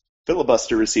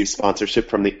Filibuster receives sponsorship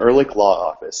from the Ehrlich Law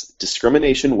Office,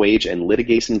 discrimination, wage, and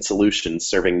litigation solutions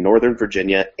serving Northern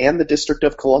Virginia and the District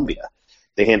of Columbia.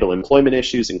 They handle employment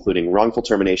issues, including wrongful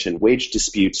termination, wage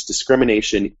disputes,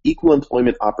 discrimination, equal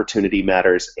employment opportunity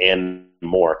matters, and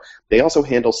more. They also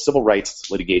handle civil rights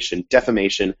litigation,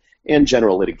 defamation, and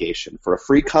general litigation. For a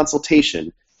free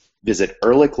consultation, visit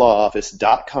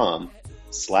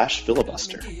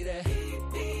ehrlichlawoffice.com/filibuster.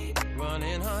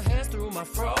 Running her hands through my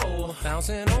fro,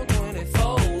 bouncing on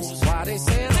 24s. Why they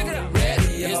say I'm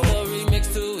ready? It's the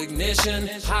remix to Ignition,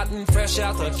 hot and fresh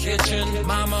out the kitchen.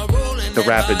 Mama rolling. The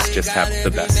Rapids just have the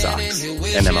best socks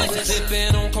in MLS.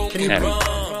 Can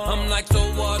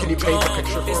you paint a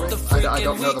picture for me? I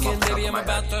don't know them off the top of my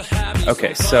head.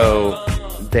 Okay, so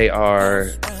they are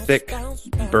thick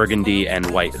burgundy and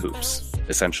white hoops,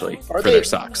 essentially, for their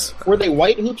socks. Were they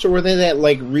white hoops, or were they that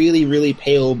like really, really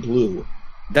pale blue?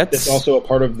 That's also a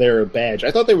part of their badge.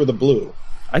 I thought they were the blue.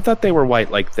 I thought they were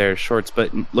white like their shorts,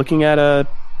 but looking at a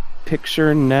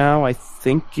picture now, I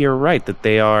think you're right that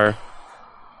they are.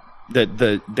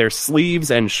 Their sleeves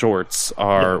and shorts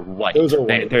are white. Those are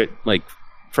white. They're like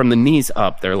from the knees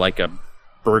up. They're like a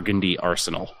burgundy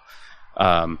Arsenal,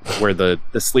 where the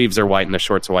sleeves are white and the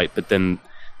shorts are white, but then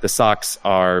the socks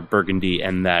are burgundy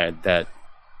and that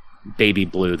baby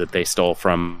blue that they stole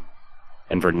from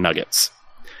Denver Nuggets.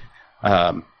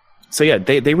 So yeah,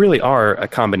 they really are a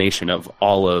combination of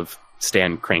all of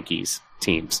Stan Kroenke's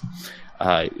teams,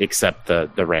 except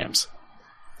the Rams.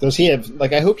 Does he have,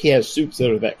 I hope he has suits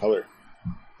that are that color.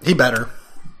 He better.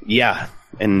 Yeah,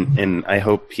 and I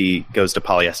hope he goes to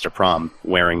polyester prom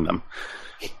wearing them.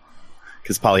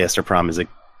 Because polyester prom is a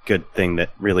good thing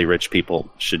that really rich people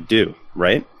should do,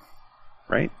 right?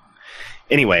 Right?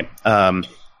 Anyway,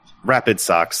 Rapid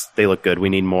socks, they look good. We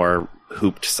need more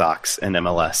hooped socks in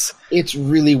MLS. It's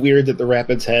really weird that the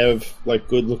Rapids have,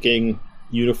 good-looking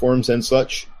uniforms and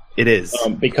such. It is.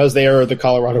 Because they are the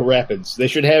Colorado Rapids. They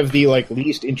should have the,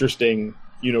 least interesting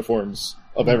uniforms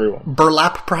of everyone.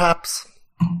 Burlap, perhaps?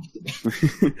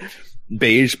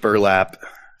 Beige burlap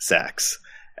sacks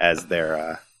as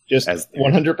their... Just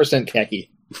 100%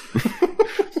 khaki.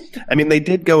 I mean, they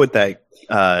did go with that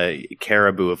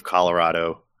Caribou of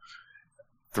Colorado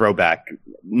throwback,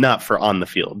 not for on the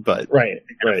field, but right.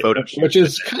 Which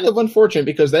is kind of unfortunate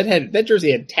because that jersey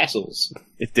had tassels.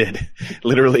 It did.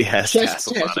 Literally has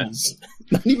tassels on it.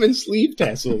 Not even sleeve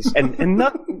tassels. and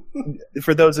not,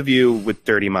 for those of you with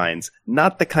dirty minds,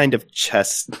 not the kind of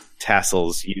chest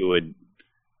tassels you would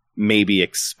maybe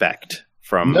expect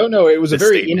from. No, it was a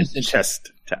very innocent chest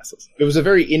tassels. It was a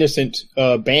very innocent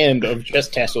band of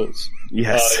chest tassels.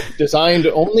 Yes. Designed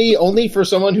only for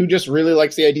someone who just really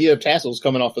likes the idea of tassels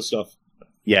coming off of stuff.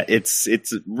 Yeah, it's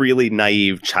really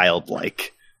naive,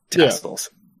 childlike tassels.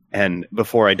 Yeah. And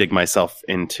before I dig myself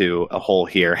into a hole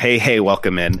here, hey,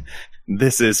 welcome in.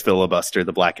 This is Filibuster,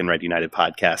 the Black and Red United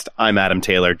podcast. I'm Adam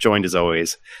Taylor, joined as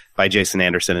always by Jason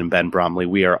Anderson and Ben Bromley.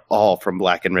 We are all from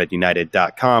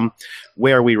blackandredunited.com,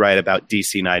 where we write about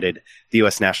DC United, the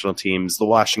U.S. national teams, the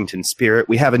Washington Spirit.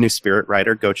 We have a new Spirit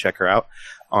writer. Go check her out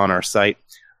on our site,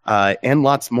 and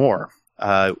lots more.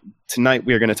 Tonight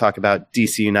we are going to talk about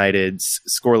DC United's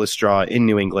scoreless draw in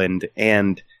New England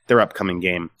and their upcoming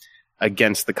game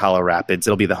against the Colorado Rapids.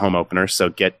 It'll be the home opener, so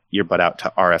get your butt out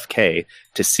to RFK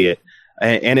to see it.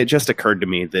 And it just occurred to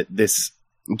me that this,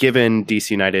 given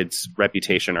DC United's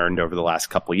reputation earned over the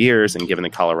last couple of years, and given the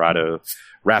Colorado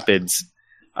Rapids'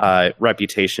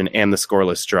 reputation and the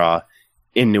scoreless draw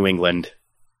in New England,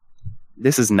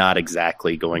 this is not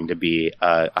exactly going to be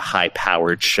a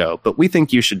high-powered show, but we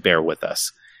think you should bear with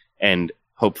us. And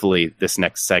hopefully this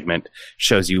next segment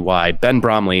shows you why. Ben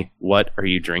Bromley, what are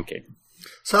you drinking?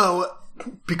 So,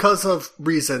 because of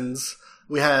reasons,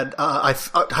 we had I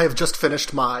have just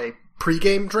finished my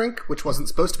pre-game drink, which wasn't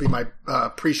supposed to be my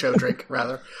pre-show drink,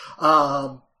 rather.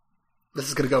 This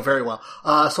is going to go very well.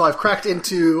 So I've cracked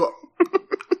into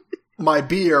my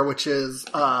beer, which is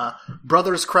Three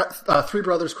Brothers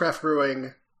Craft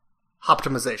Brewing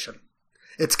Hoptimization.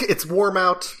 It's warm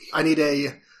out. I need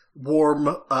a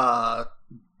warm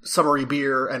summery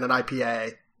beer, and an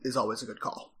IPA is always a good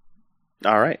call.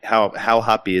 All right. How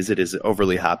hoppy is it? Is it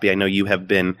overly hoppy? I know you have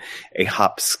been a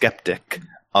hop skeptic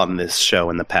on this show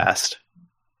in the past.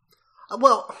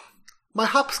 Well, my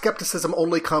hop skepticism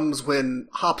only comes when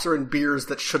hops are in beers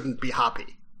that shouldn't be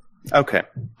hoppy. Okay.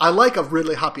 I like a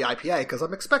really hoppy IPA because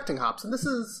I'm expecting hops, and this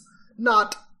is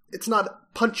not, it's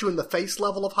not punch you in the face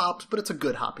level of hops, but it's a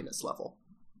good hoppiness level.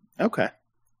 Okay.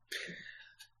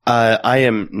 I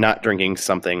am not drinking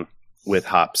something with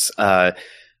hops.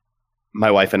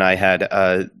 My wife and I had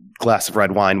a glass of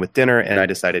red wine with dinner, and I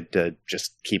decided to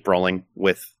just keep rolling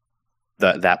with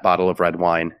that bottle of red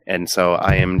wine. And so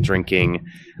I am drinking,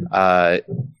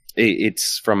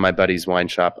 it's from my buddy's wine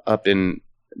shop up in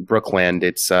Brookland.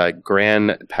 It's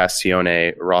Gran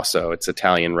Passione Rosso. It's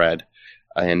Italian red,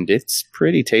 and it's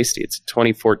pretty tasty. It's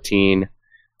 2014.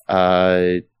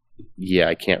 Yeah,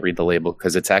 I can't read the label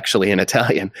because it's actually in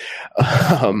Italian.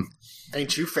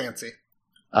 Ain't you fancy?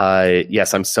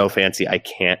 Yes, I'm so fancy I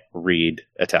can't read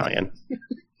Italian.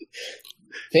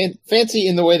 Fancy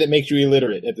in the way that makes you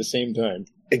illiterate at the same time.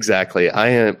 Exactly.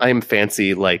 I am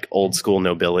fancy like old school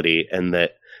nobility, and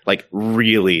that like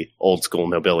really old school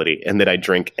nobility, and that I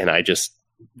drink and I just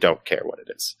don't care what it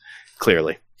is.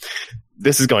 Clearly.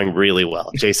 This is going really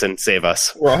well. Jason, save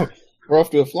us. We're off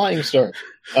to a flying start.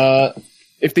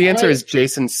 If the answer is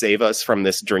Jason, save us from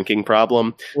this drinking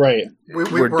problem, right?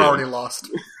 We're already lost.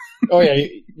 Oh yeah,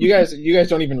 you guys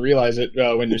don't even realize it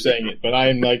when you're saying it, but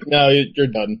I'm like, no, you're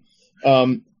done.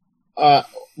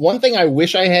 One thing I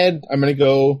wish I had, I'm going to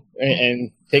go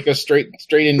and take us straight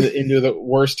into the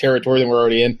worst territory than we're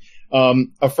already in.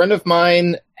 A friend of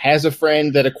mine has a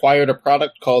friend that acquired a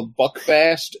product called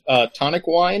Buckfast tonic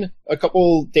wine a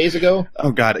couple days ago.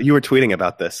 Oh God, you were tweeting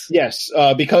about this. Yes,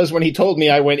 because when he told me,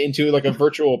 I went into like a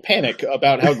virtual panic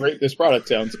about how great this product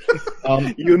sounds.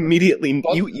 You immediately,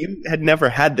 you had never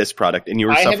had this product, and you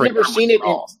were suffering from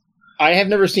withdrawals. I have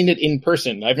never seen it in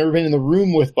person. I've never been in the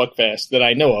room with Buckfast that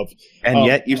I know of. And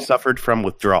yet you suffered from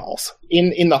withdrawals.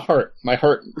 In the heart. My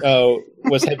heart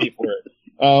was heavy for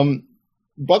it.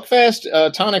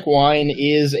 Buckfast tonic wine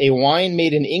is a wine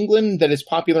made in England that is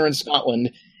popular in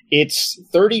Scotland. It's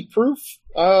 30 proof,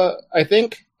 I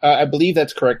think. I believe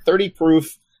that's correct. 30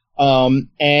 proof. And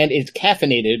it's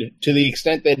caffeinated to the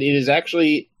extent that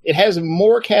it has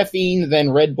more caffeine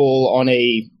than Red Bull on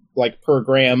a like per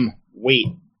gram weight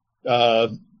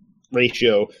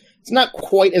ratio. It's not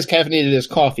quite as caffeinated as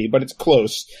coffee, but it's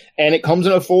close. And it comes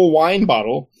in a full wine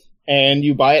bottle, and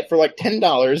you buy it for like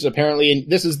 $10. Apparently, and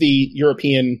this is the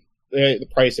European the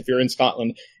price. If you're in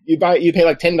Scotland, you pay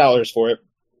like $10 for it.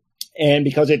 And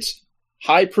because it's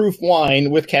high proof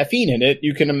wine with caffeine in it,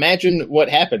 you can imagine what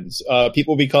happens.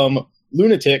 People become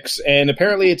lunatics, and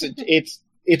apparently its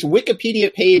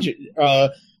Wikipedia page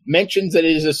mentions that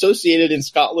it is associated in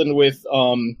Scotland with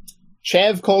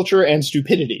chav culture and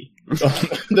stupidity.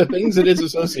 The things it is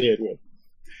associated with.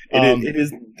 It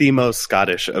is the most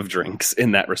Scottish of drinks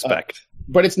in that respect.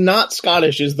 But it's not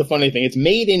Scottish is the funny thing. It's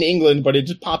made in England, but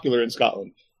it's popular in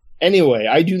Scotland. Anyway,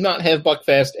 I do not have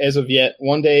Buckfast as of yet.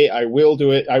 One day I will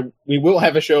do it. We will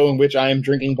have a show in which I am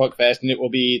drinking Buckfast, and it will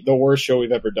be the worst show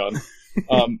we've ever done.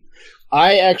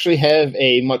 I actually have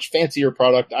a much fancier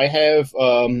product. I have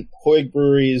Hoig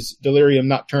Brewery's Delirium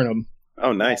Nocturnum.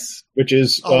 Oh, nice. Which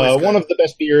is one of the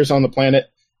best beers on the planet.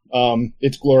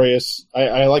 It's glorious.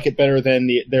 I like it better than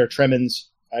their Tremens.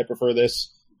 I prefer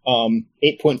this.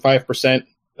 8.5%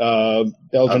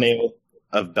 Belgian ale.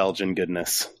 Of Belgian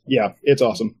goodness. Yeah, it's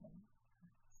awesome.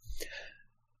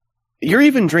 You're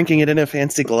even drinking it in a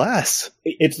fancy glass.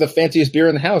 It's the fanciest beer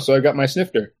in the house, so I got my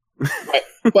snifter.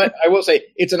 But I will say,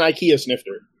 it's an IKEA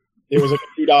snifter. It was like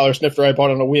a $2 snifter I bought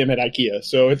on a whim at IKEA.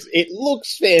 So it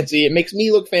looks fancy. It makes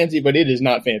me look fancy, but it is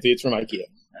not fancy. It's from IKEA.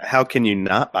 How can you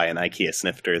not buy an IKEA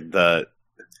snifter? That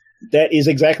is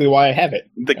exactly why I have it.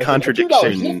 The contradiction.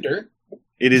 $2 snifter.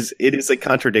 It is a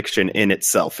contradiction in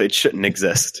itself. It shouldn't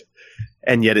exist.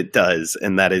 And yet it does,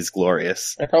 and that is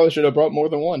glorious. I probably should have brought more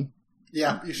than one.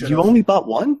 Yeah, you should. You only bought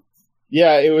one?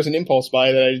 Yeah, it was an impulse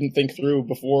buy that I didn't think through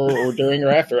before or during or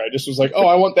after. I just was like, oh,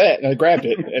 I want that, and I grabbed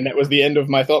it, and that was the end of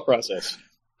my thought process.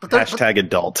 Hashtag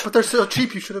adult. But they're so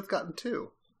cheap, you should have gotten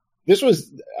two.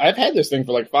 I've had this thing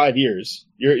for like 5 years.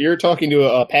 You're talking to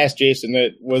a past Jason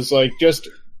that was like just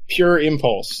pure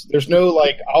impulse. There's no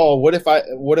like, oh, what if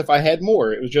I had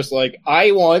more? It was just like,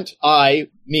 me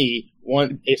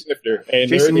want a snifter, and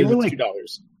Jason, there it is, like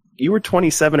 $2. You were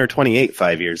 27 or 28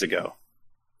 5 years ago.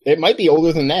 It might be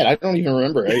older than that. I don't even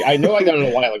remember. I know I got it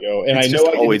a while ago, and it's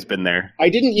always been there. I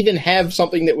didn't even have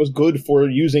something that was good for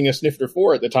using a snifter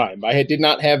for at the time. I did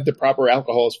not have the proper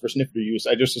alcohols for snifter use.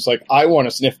 I just was like, I want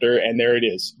a snifter, and there it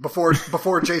is. Before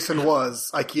Jason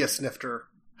was, IKEA snifter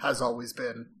has always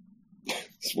been.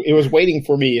 It was waiting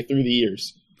for me through the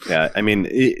years. Yeah, I mean,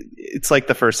 it's like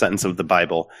the first sentence of the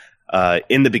Bible.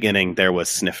 In the beginning, there was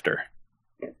snifter.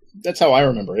 That's how I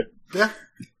remember it. Yeah,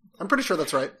 I'm pretty sure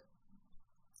that's right.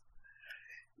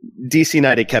 DC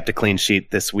United kept a clean sheet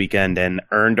this weekend and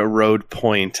earned a road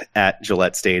point at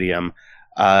Gillette Stadium,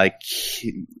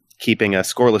 keeping a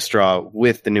scoreless draw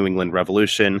with the New England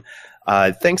Revolution,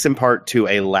 thanks in part to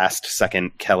a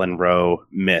last-second Kellen Rowe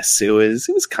miss. It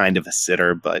was kind of a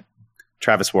sitter, but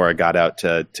Travis Wara got out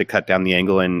to cut down the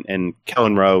angle, and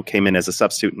Kellen Rowe came in as a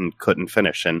substitute and couldn't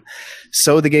finish. And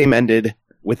so the game ended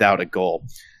without a goal.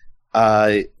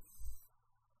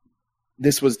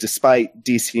 This was despite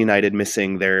DC United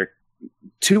missing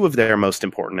two of their most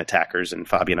important attackers in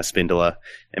Fabian Espindola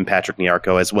and Patrick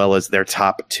Nyarko, as well as their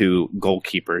top two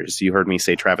goalkeepers. You heard me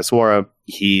say Travis Wara.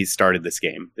 He started this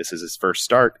game. This is his first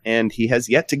start, and he has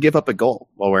yet to give up a goal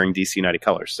while wearing DC United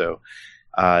colors. So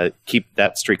keep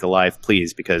that streak alive,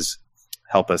 please, because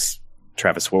help us,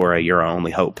 Travis Wara. You're our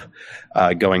only hope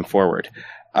going forward.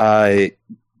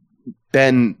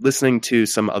 Ben, listening to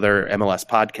some other MLS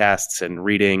podcasts and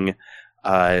reading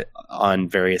on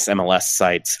various MLS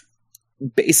sites,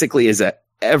 basically is that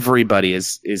everybody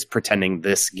is pretending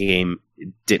this game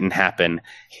didn't happen.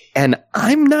 And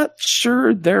I'm not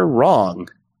sure they're wrong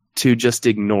to just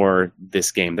ignore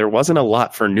this game. There wasn't a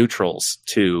lot for neutrals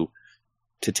to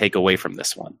take away from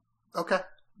this one. Okay.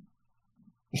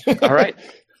 All right.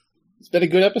 It's been a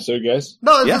good episode, guys.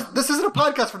 No, Yeah. this isn't a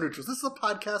podcast for neutrals. This is a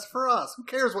podcast for us. Who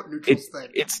cares what neutrals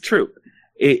think? It's true.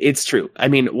 It's true. I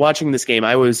mean, watching this game,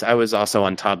 I was also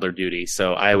on toddler duty,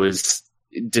 so I was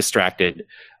distracted.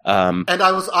 And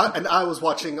I was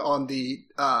watching on the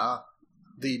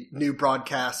new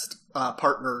broadcast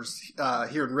partners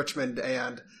here in Richmond,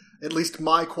 and at least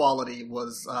my quality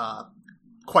was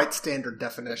quite standard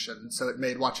definition, so it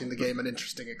made watching the game an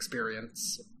interesting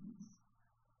experience.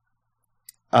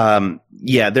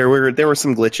 Yeah, there were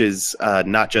some glitches,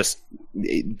 not just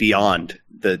beyond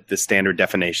the standard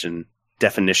definition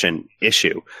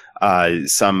issue.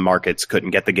 Some markets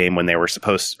couldn't get the game when they were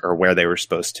supposed, or where they were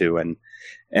supposed to, and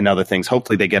other things.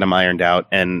 Hopefully they get them ironed out,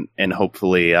 and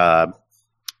hopefully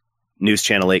News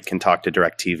Channel 8 can talk to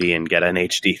DirecTV and get an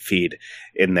HD feed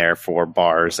in there for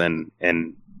bars and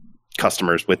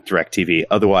customers with DirecTV.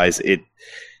 Otherwise,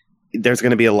 there's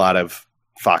going to be a lot of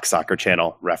Fox Soccer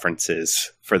Channel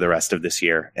references for the rest of this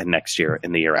year and next year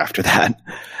and the year after that.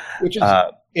 Which is,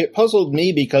 it puzzled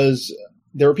me because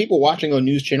there were people watching on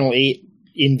News Channel 8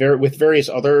 with various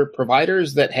other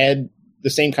providers that had the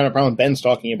same kind of problem Ben's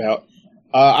talking about.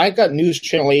 I got News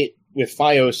Channel 8 with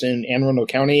Fios in Anne Arundel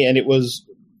County, and it was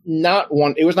not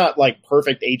like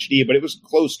perfect HD, but it was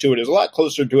close to it. It was a lot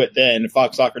closer to it than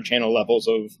Fox Soccer Channel levels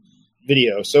of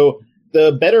video. So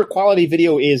the better quality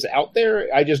video is out there.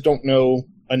 I just don't know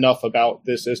enough about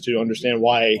this as to understand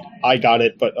why I got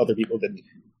it, but other people didn't.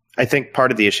 I think part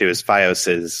of the issue is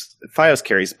Fios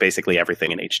carries basically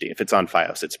everything in HD. If it's on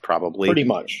Fios, it's probably pretty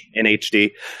much in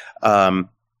HD.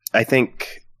 I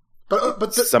think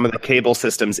some of the cable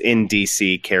systems in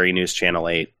DC carry News Channel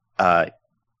 8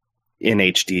 in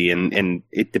HD, and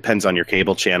it depends on your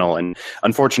cable channel. And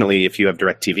unfortunately, if you have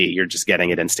DirecTV, you're just getting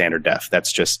it in standard def.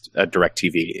 That's just a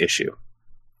DirecTV issue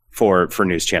for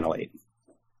News Channel 8.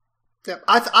 Yeah,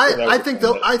 I think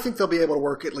they'll be able to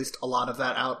work at least a lot of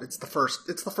that out. It's the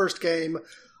first game.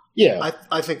 Yeah,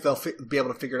 I think they'll be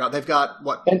able to figure it out. They've got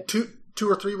two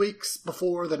or 3 weeks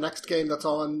before the next game that's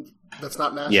on. That's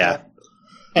not national. Yeah,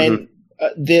 and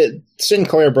the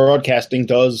Sinclair Broadcasting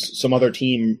does some other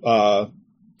team.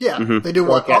 They do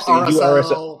what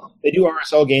RSL. They do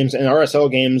RSL games, and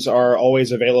RSL games are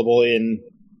always available in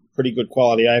pretty good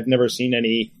quality. I've never seen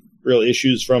any real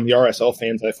issues from the RSL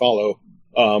fans I follow.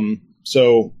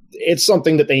 So it's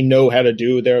something that they know how to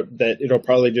do there, that it'll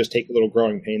probably just take a little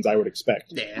growing pains, I would expect.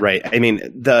 Yeah. Right. I mean,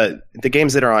 the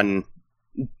games that are on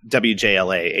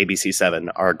WJLA,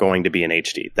 ABC7 are going to be in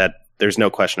HD. That there's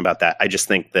no question about that. I just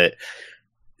think that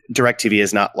DirecTV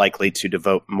is not likely to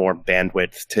devote more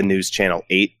bandwidth to News Channel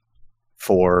 8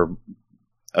 for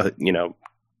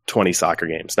 20 soccer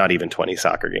games, not even 20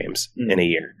 soccer games in a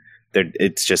year.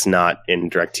 It's just not in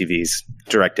DirecTV's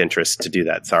direct interest to do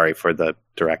that. Sorry for the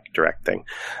direct thing.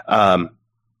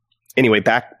 Anyway,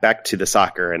 back to the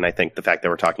soccer, and I think the fact that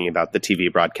we're talking about the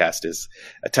TV broadcast is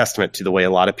a testament to the way a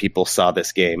lot of people saw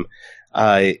this game.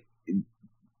 Ben,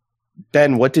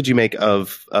 what did you make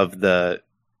of the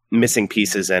missing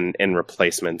pieces and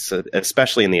replacements,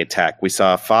 especially in the attack? We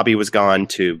saw Fabi was gone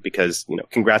too, because,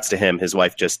 congrats to him. His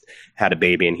wife just had a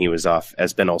baby and he was off,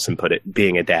 as Ben Olsen put it,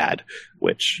 being a dad,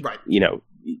 which, right.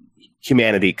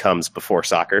 Humanity comes before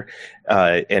soccer,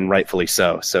 and rightfully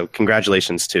so. So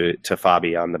congratulations to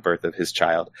Fabi on the birth of his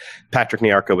child. Patrick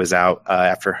Nyarko was out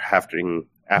after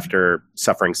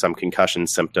suffering some concussion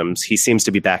symptoms. He seems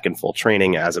to be back in full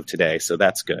training as of today, so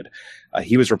that's good.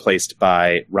 He was replaced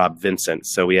by Rob Vincent.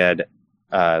 So we had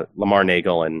Lamar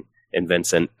Nagel and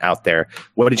Vincent out there.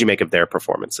 What did you make of their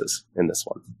performances in this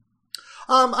one?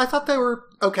 I thought they were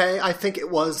okay. I think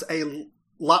it was a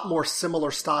lot more similar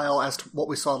style as to what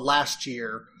we saw last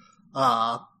year.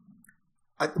 I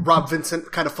Rob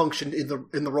Vincent kind of functioned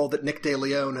in the role that Nick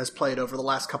DeLeon has played over the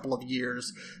last couple of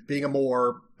years, being a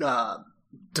more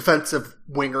defensive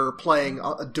winger,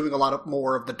 doing a lot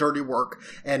more of the dirty work,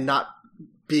 and not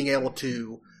being able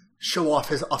to show off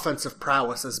his offensive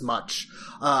prowess as much.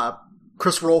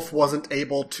 Chris Rolfe wasn't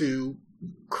able to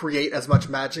create as much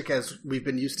magic as we've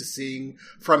been used to seeing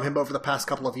from him over the past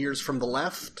couple of years from the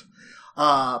left.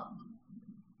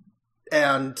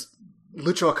 And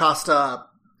Lucho Acosta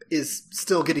is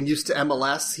still getting used to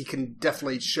MLS. He can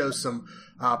definitely show some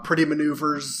pretty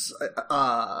maneuvers.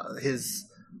 His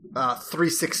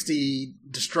 360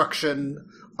 destruction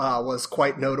was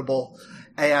quite notable.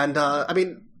 And,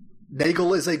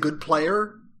 Nagel is a good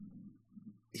player.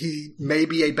 He may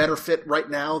be a better fit right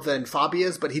now than Fabi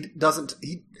is, but he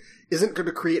isn't going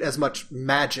to create as much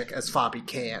magic as Fabi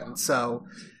can. So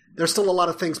there's still a lot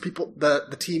of things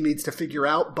the team needs to figure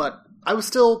out, but I was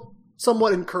still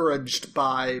somewhat encouraged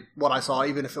by what I saw,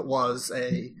 even if it was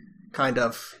a kind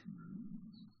of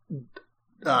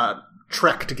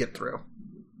trek to get through.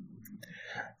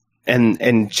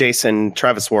 And Jason,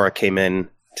 Travis Worra came in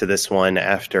to this one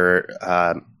after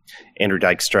Andrew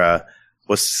Dykstra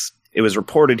it was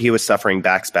reported he was suffering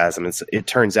back spasms. It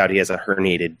turns out he has a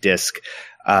herniated disc.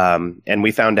 And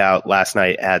we found out last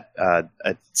night at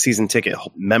a season ticket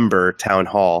member town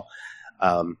hall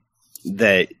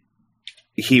that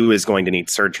he was going to need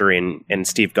surgery, and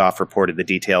Steve Goff reported the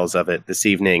details of it this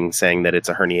evening, saying that it's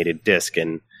a herniated disc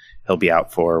and he'll be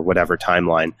out for whatever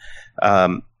timeline.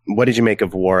 What did you make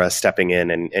of Worra stepping in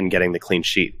and getting the clean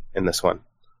sheet in this one?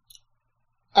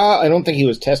 I don't think he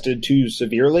was tested too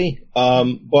severely,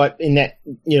 but in that,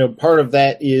 part of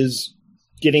that is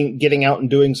getting out and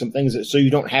doing some things so you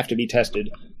don't have to be tested.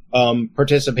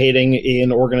 Participating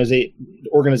in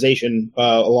organization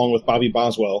along with Bobby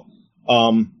Boswell,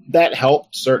 that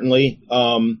helped certainly.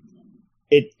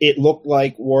 It looked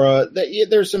like Worra.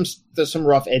 There's some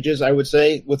rough edges, I would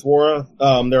say, with Worra.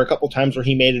 There are a couple times where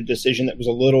he made a decision that was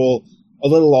a little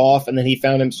off, and then he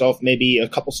found himself maybe a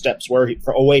couple steps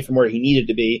away from where he needed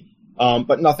to be,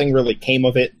 but nothing really came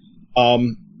of it.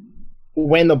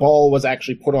 When the ball was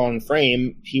actually put on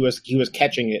frame, he was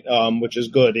catching it, which is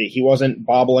good. He wasn't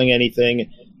bobbling anything.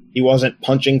 He wasn't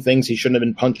punching things he shouldn't have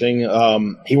been punching.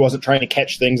 He wasn't trying to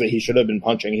catch things that he should have been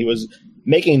punching. He was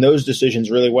making those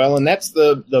decisions really well, and that's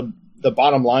the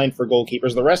bottom line for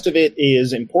goalkeepers. The rest of it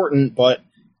is important, but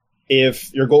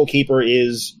if your goalkeeper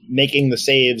is making the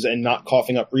saves and not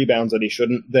coughing up rebounds that he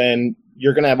shouldn't, then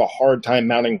you're going to have a hard time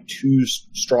mounting too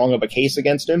strong of a case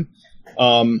against him.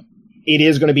 It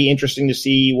is going to be interesting to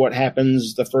see what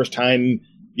happens the first time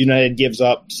United gives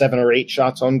up 7 or 8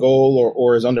 shots on goal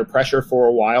or is under pressure for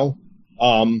a while,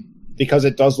 because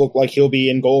it does look like he'll be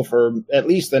in goal for at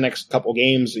least the next couple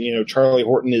games. Charlie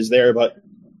Horton is there, but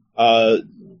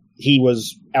he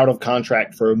was out of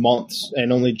contract for months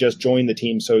and only just joined the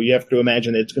team. So you have to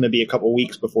imagine it's going to be a couple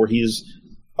weeks before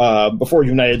before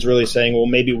United's really saying, well,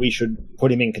 maybe we should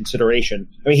put him in consideration.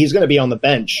 I mean, he's going to be on the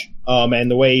bench. And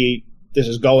the way this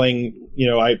is going,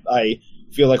 I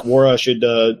feel like Worra should,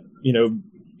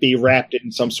 be wrapped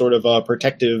in some sort of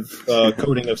protective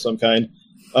coating of some kind.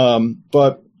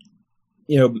 But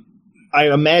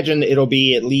I imagine it'll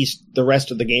be at least the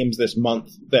rest of the games this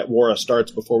month that Worra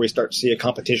starts before we start to see a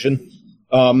competition.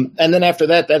 And then after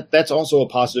that's also a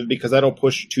positive, because that'll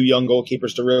push 2 young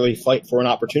goalkeepers to really fight for an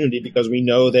opportunity, because we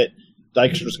know that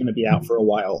Dykstra's going to be out for a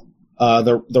while.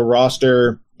 The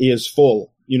roster is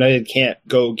full. United can't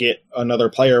go get another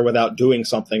player without doing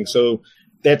something. So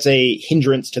that's a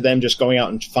hindrance to them just going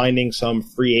out and finding some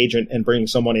free agent and bringing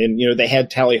someone in. They had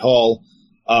Tally Hall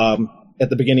at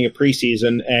the beginning of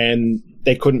preseason, and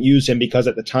they couldn't use him because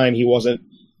at the time he wasn't,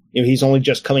 he's only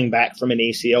just coming back from an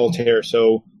ACL tear,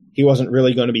 so he wasn't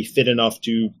really going to be fit enough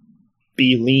to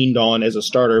be leaned on as a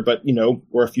starter. But,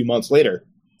 we're a few months later.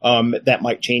 That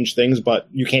might change things, but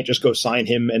you can't just go sign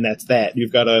him and that's that.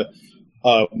 You've got a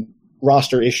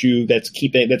roster issue that's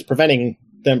preventing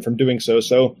them from doing so.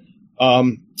 So,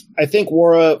 I think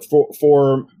Worra,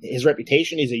 for his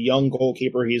reputation, he's a young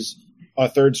goalkeeper. He's a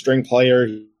third string player.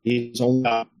 He's only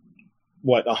got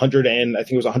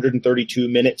 132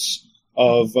 minutes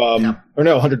of, or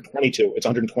no, 122. It's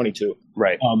 122.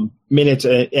 Right. Minutes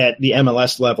at the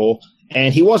MLS level.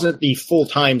 And he wasn't the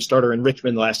full-time starter in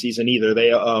Richmond last season either.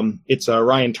 It's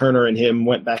Ryan Turner and him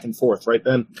went back and forth, right,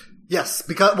 Ben? Yes,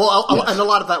 because, and a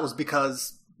lot of that was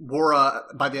because Worra,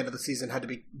 by the end of the season, had to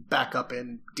be back up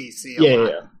in DC.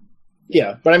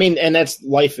 Yeah. But I mean, and that's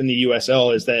life in the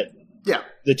USL, is that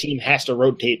the team has to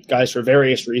rotate guys for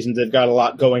various reasons. They've got a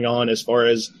lot going on as far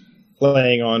as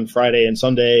playing on Friday and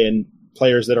Sunday, and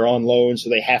players that are on loan, so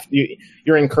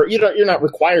you're not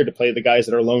required to play the guys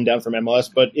that are loaned down from MLS,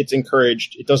 but it's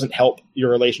encouraged. It doesn't help your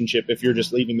relationship if you're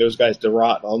just leaving those guys to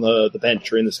rot on the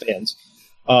bench or in the stands.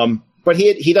 But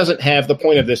he doesn't have, the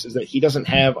point of this is that he doesn't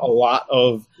have a lot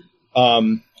of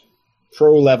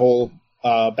pro level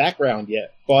background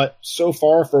yet. But so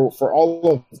far, for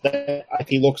all of that, I think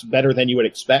he looks better than you would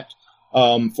expect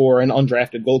for an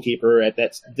undrafted goalkeeper at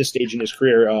this stage in his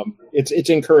career. It's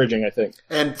encouraging, I think.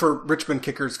 And for Richmond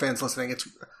Kickers fans listening, it's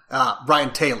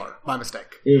Ryan Taylor. My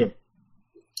mistake. Yeah.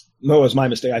 No, it was my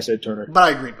mistake. I said Turner. But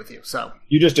I agreed with you, so.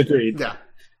 You just agreed. Yeah.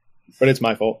 But it's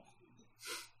my fault.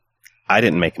 I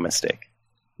didn't make a mistake.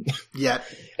 Yet.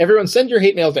 Everyone, send your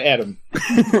hate mail to Adam.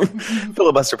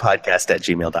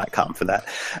 Filibusterpodcast@gmail.com for that.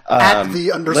 At the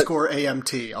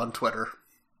 _AMT on Twitter.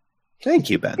 Thank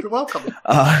you, Ben. You're welcome.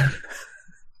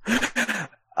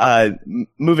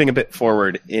 Moving a bit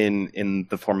forward in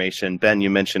the formation, Ben, you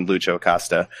mentioned Lucho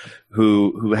Acosta,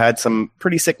 who had some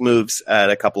pretty sick moves at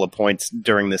a couple of points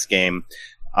during this game.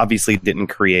 Obviously didn't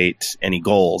create any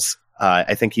goals.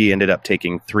 I think he ended up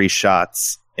taking 3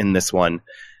 shots in this one.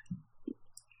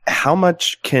 How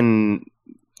much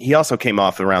he also came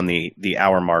off around the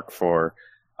hour mark for,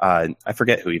 I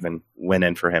forget who even went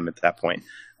in for him at that point.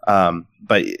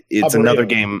 But it's another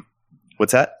game.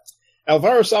 What's that?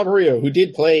 Alvaro Saborio, who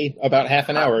did play about half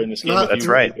an hour in this game. That's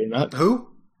right. Who?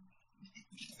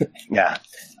 Yeah.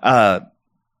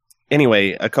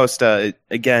 Anyway, Acosta,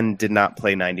 again, did not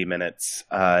play 90 minutes.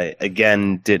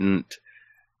 Again, didn't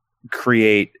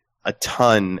create a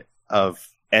ton of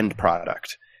end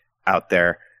product out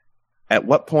there. At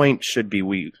what point should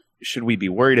we be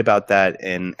worried about that,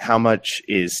 and how much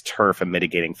is turf a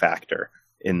mitigating factor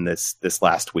in this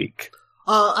last week?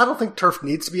 I don't think turf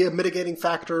needs to be a mitigating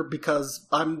factor because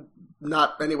I'm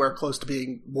not anywhere close to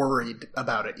being worried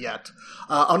about it yet.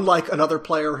 Unlike another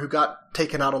player who got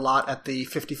taken out a lot at the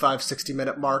 55,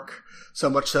 60-minute mark, so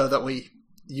much so that we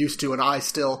used to, and I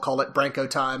still call it Branco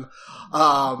time.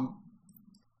 I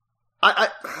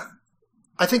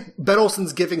think Ben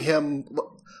Olsen's giving him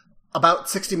about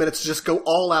 60 minutes to just go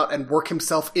all out and work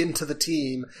himself into the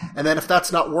team. And then if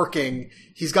that's not working,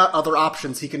 he's got other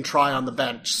options he can try on the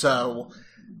bench. So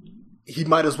he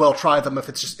might as well try them if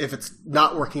it's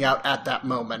not working out at that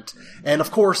moment. And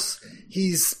of course,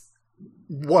 he's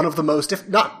one of the most, if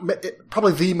not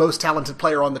probably the most talented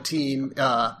player on the team,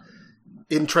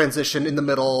 in transition in the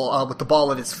middle, with the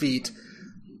ball at his feet.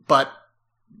 But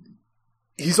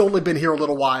he's only been here a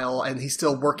little while, and he's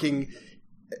still working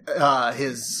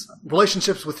his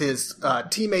relationships with his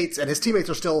teammates, and his teammates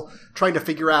are still trying to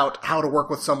figure out how to work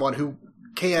with someone who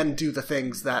can do the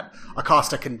things that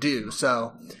Acosta can do.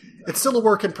 So it's still a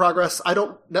work in progress. I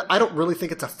don't really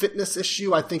think it's a fitness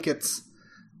issue. I think it's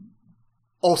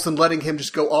Olsen letting him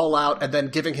just go all out and then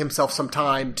giving himself some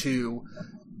time to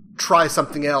try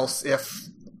something else if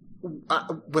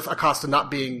with Acosta not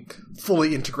being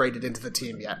fully integrated into the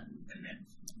team yet.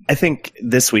 I think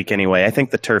this week anyway, I think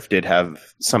the turf did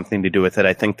have something to do with it.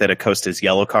 I think that Acosta's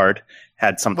yellow card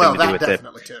had something to do with it.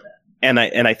 Too. And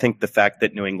I think the fact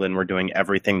that New England were doing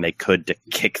everything they could to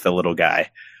kick the little guy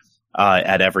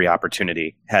at every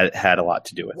opportunity had a lot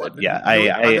to do with it. Yeah,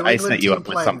 I set you up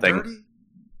with something. Dirty?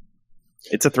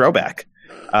 It's a throwback.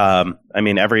 I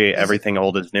mean, everything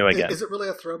old is new again. Is it really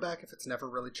a throwback if it's never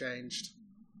really changed?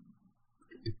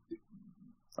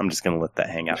 I'm just going to let that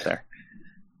hang out there.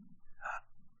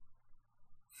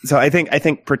 So I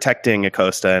think protecting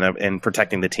Acosta and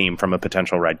protecting the team from a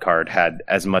potential red card had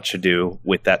as much to do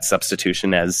with that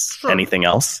substitution as anything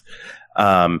else.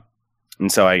 And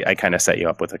so I kind of set you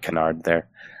up with a canard there.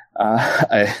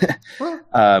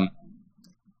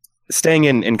 Staying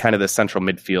in kind of the central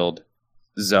midfield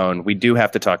zone, we do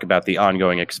have to talk about the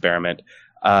ongoing experiment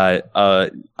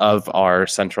of our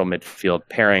central midfield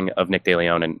pairing of Nick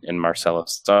DeLeon and Marcelo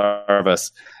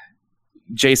Sarvas.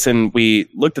 Jason, we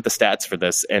looked at the stats for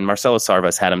this, and Marcelo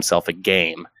Sarvas had himself a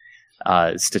game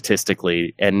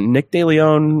statistically, and Nick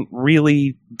DeLeon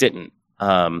really didn't.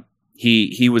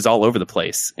 He was all over the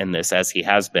place in this, as he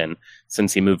has been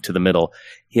since he moved to the middle.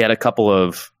 He had a couple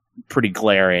of pretty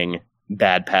glaring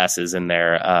bad passes in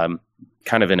there,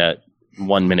 kind of in a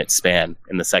 1 minute span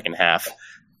in the second half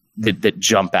that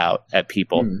jump out at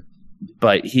people.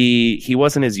 But he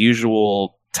wasn't his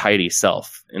usual tidy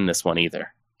self in this one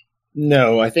either.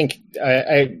 No, I think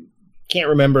I can't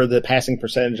remember the passing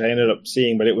percentage I ended up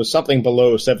seeing, but it was something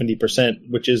below 70%,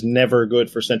 which is never good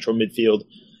for central midfield.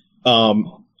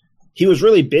 He was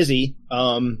really busy.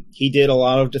 He did a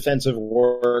lot of defensive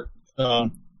work.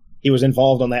 He was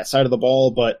involved on that side of the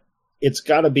ball, but it's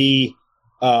got to be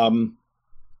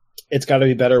it's got to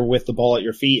be better with the ball at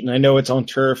your feet. And I know it's on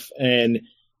turf, and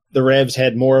the Revs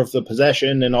had more of the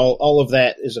possession, and all of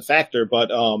that is a factor. But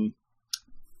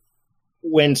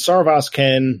when Sarvas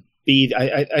can be,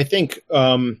 I think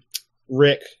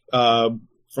Rick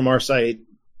from our site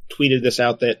tweeted this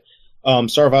out that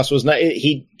Sarvas was not.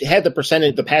 He had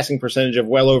the passing percentage of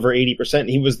well over 80%.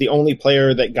 He was the only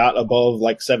player that got above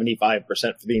like 75%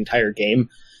 for the entire game.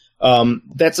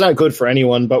 That's not good for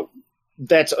anyone, but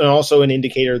that's also an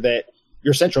indicator that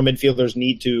your central midfielders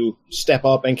need to step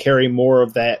up and carry more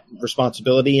of that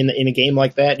responsibility in a game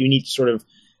like that. You need to sort of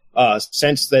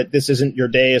sense that this isn't your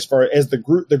day as far as the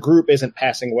group isn't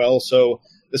passing well. So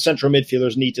the central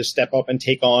midfielders need to step up and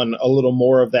take on a little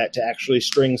more of that to actually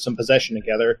string some possession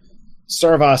together.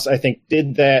 Sarvas, I think,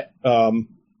 did that.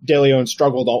 De Leon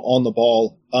struggled on the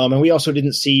ball. And we also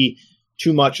didn't see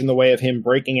too much in the way of him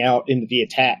breaking out into the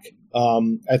attack.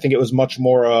 I think it was much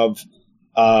more of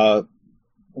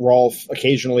Rolf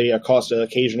occasionally, Acosta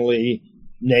occasionally,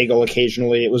 Nagel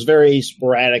occasionally. It was very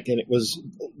sporadic, and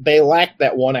they lacked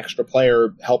that one extra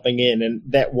player helping in, and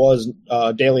that was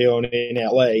De Leon in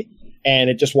LA, and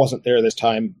it just wasn't there this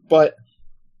time. But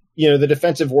the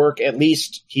defensive work, at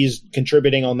least he's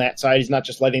contributing on that side. He's not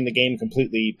just letting the game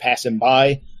completely pass him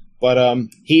by, but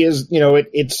he is,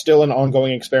 it's still an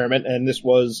ongoing experiment. And this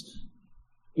was,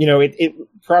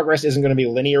 progress isn't going to be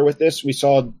linear with this. We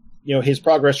saw, his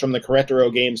progress from the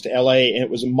Querétaro games to LA, and it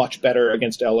was much better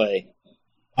against LA.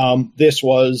 This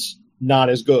was not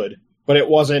as good, but it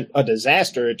wasn't a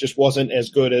disaster. It just wasn't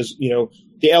as good as,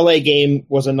 the LA game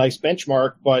was a nice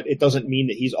benchmark, but it doesn't mean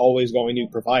that he's always going to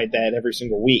provide that every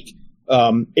single week.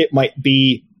 It might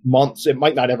be months. It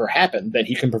might not ever happen that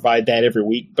he can provide that every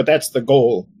week, but that's the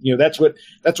goal. That's what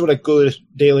a good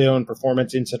De Leon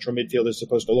performance in central midfield is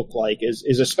supposed to look like,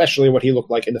 is especially what he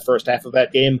looked like in the first half of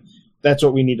that game. That's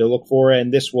what we need to look for.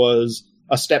 And this was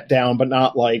a step down, but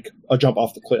not like a jump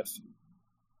off the cliff.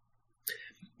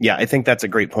 Yeah, I think that's a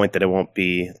great point, that it won't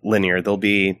be linear. There'll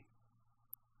be,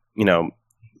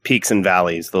 peaks and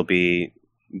valleys. There'll be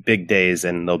big days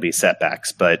and there'll be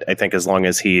setbacks. But I think as long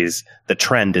as the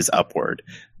trend is upward,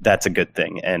 that's a good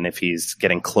thing. And if he's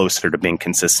getting closer to being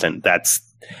consistent, that's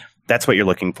what you're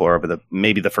looking for over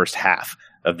maybe the first half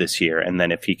of this year. And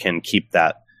then if he can keep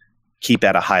at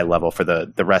a high level for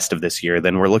the rest of this year,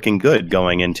 then we're looking good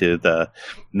going into the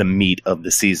meat of the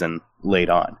season late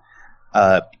on.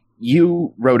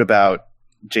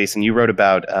 Jason, you wrote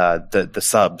about the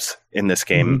subs in this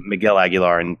game, mm-hmm. Miguel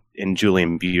Aguilar and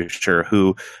Julian Buescher,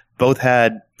 who both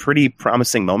had pretty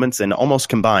promising moments and almost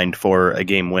combined for a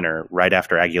game winner right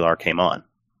after Aguilar came on.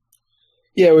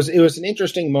 Yeah, it was an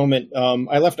interesting moment.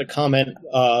 I left a comment.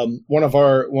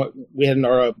 We had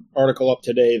an article up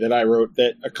today that I wrote,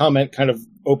 that a comment kind of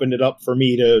opened it up for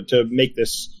me to make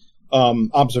this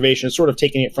observation, sort of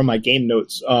taking it from my game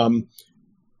notes.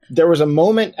 There was a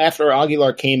moment after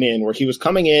Aguilar came in where he was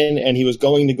coming in and he was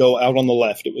going to go out on the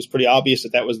left. It was pretty obvious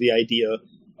that was the idea,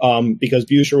 because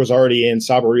Buescher was already in,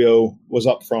 Saborio was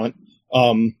up front.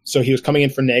 So he was coming in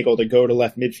for Nagel to go to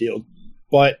left midfield.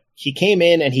 But he came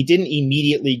in and he didn't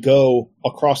immediately go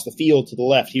across the field to the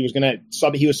left. He was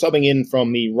subbing in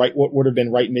from the right, what would have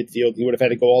been right midfield. He would have had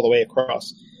to go all the way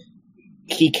across.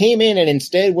 He came in and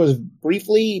instead was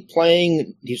briefly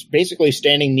playing. He's basically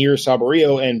standing near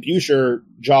Saborio, and Buescher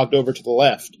jogged over to the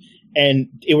left. And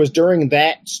it was during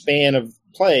that span of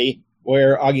play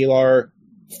where Aguilar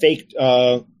faked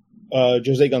Jose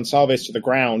Gonçalves to the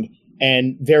ground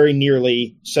and very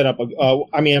nearly set up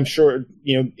I'm sure,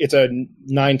 it's a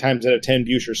 9 times out of 10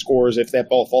 Buescher scores if that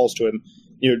ball falls to him.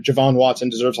 Javon Watson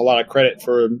deserves a lot of credit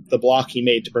for the block he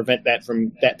made to prevent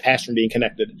that pass from being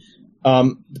connected.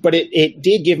 But it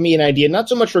did give me an idea, not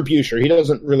so much for Buescher. He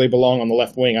doesn't really belong on the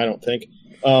left wing, I don't think.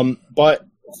 But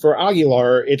for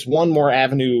Aguilar, it's one more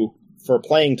avenue for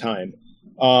playing time,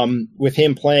 with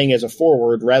him playing as a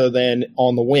forward rather than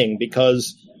on the wing,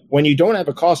 because when you don't have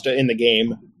Acosta in the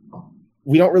game,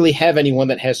 we don't really have anyone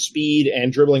that has speed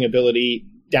and dribbling ability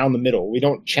down the middle. We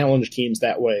don't challenge teams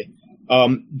that way.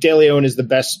 De Leon is the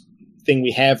best thing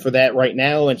we have for that right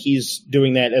now, and he's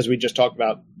doing that, as we just talked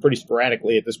about, pretty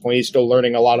sporadically at this point. He's still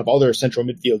learning a lot of other central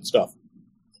midfield stuff.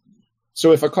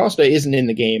 So if Acosta isn't in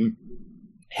the game,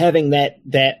 having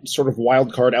that sort of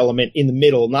wild card element in the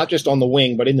middle, not just on the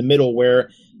wing, but in the middle where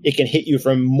it can hit you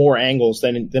from more angles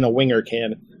than a winger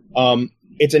can,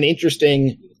 it's an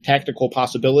interesting tactical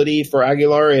possibility for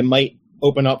Aguilar. It might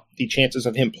open up the chances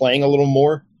of him playing a little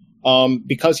more,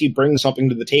 because he brings something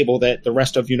to the table that the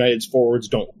rest of United's forwards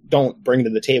don't bring to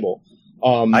the table.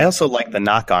 I also like the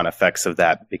knock-on effects of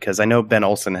that, because I know Ben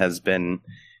Olsen has been,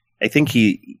 I think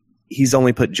he he's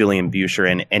only put Julian Buescher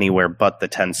in anywhere but the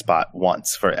 10 spot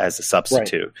once as a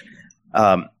substitute.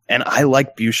 Right. And I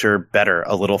like Buescher better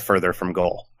a little further from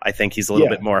goal. I think he's a little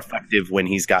bit more effective when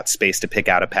he's got space to pick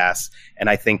out a pass. And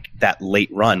I think that late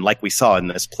run, like we saw in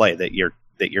this play that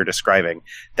you're describing,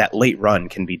 that late run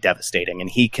can be devastating, and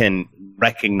he can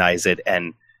recognize it.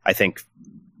 And I think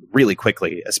really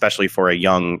quickly, especially for a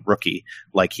young rookie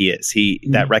like he is,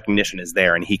 that recognition is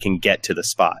there and he can get to the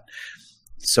spot.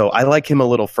 So I like him a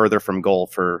little further from goal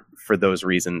for those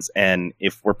reasons. And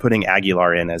if we're putting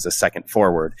Aguilar in as a second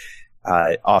forward,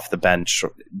 off the bench,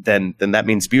 then that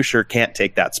means Buescher can't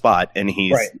take that spot, and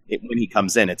when he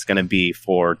comes in, it's going to be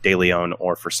for De Leon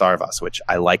or for Sarvas, which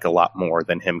I like a lot more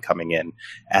than him coming in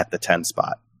at the 10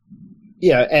 spot.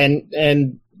 Yeah,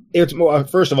 and it's more.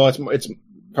 First of all, it's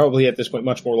probably at this point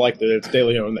much more likely that it's De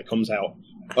Leon that comes out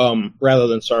rather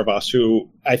than Sarvas,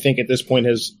 who I think at this point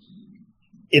has.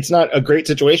 It's not a great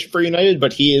situation for United,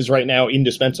 but he is right now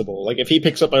indispensable. Like, if he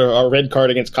picks up a red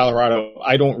card against Colorado,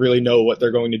 I don't really know what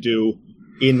they're going to do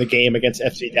in the game against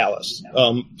FC Dallas.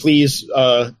 Please,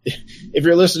 if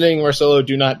you're listening, Marcelo,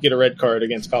 do not get a red card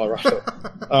against Colorado.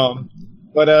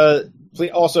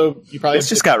 Please, also, you probably... This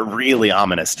just got really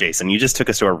ominous, Jason. You just took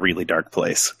us to a really dark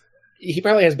place. He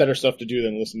probably has better stuff to do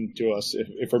than listen to us,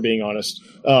 if we're being honest.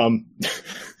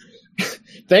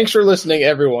 Thanks for listening,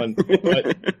 everyone.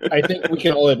 But I think we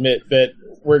can all admit that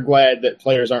we're glad that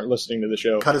players aren't listening to the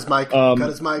show. Cut his mic.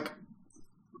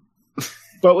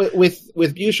 But with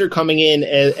Buescher coming in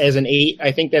as an 8,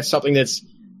 I think that's something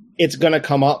it's going to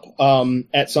come up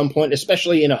at some point,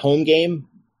 especially in a home game.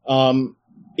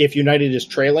 If United is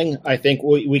trailing, I think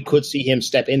we could see him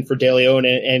step in for De Leon,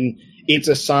 and it's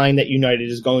a sign that United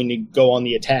is going to go on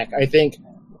the attack. I think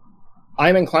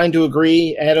I'm inclined to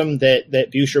agree, Adam,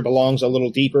 that Buescher belongs a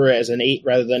little deeper as an 8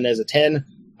 rather than as a 10.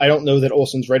 I don't know that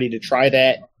Olsen's ready to try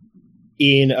that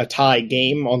in a tie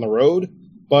game on the road.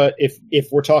 But if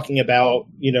we're talking about,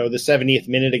 the 70th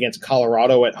minute against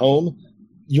Colorado at home,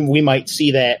 we might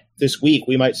see that this week.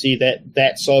 We might see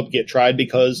that sub get tried,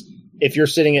 because if you're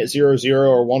sitting at 0-0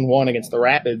 or 1-1 against the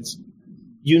Rapids,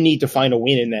 you need to find a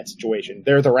win in that situation.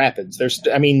 They're the Rapids.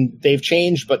 They've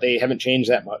changed, but they haven't changed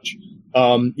that much.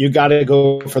 You got to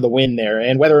go for the win there.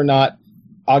 And whether or not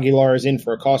Aguilar is in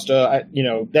for Acosta,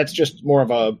 that's just more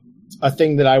of a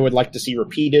thing that I would like to see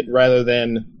repeated rather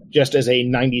than just as a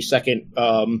 90-second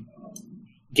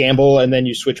gamble and then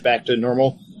you switch back to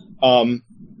normal.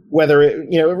 Whether it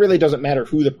really doesn't matter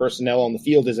who the personnel on the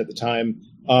field is at the time.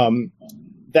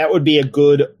 That would be a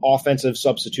good offensive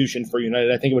substitution for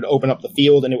United. I think it would open up the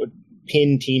field and it would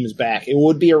pin teams back. It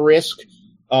would be a risk.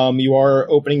 You are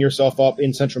opening yourself up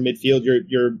in central midfield.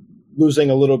 You're losing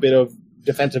a little bit of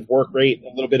defensive work rate,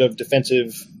 a little bit of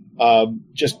defensive,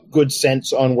 just good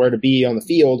sense on where to be on the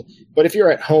field. But if you're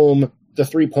at home, the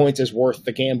 3 points is worth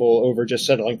the gamble over just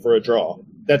settling for a draw.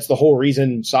 That's the whole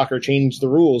reason soccer changed the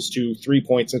rules to 3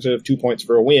 points instead of 2 points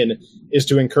for a win, is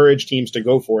to encourage teams to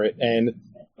go for it. And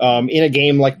in a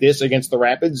game like this against the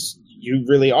Rapids, you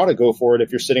really ought to go for it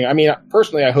if you're sitting.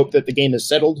 Personally, I hope that the game is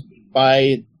settled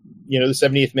by the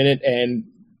 70th minute and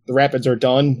the Rapids are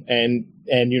done and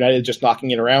United just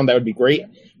knocking it around. That would be great.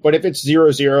 But if it's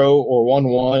 0-0 or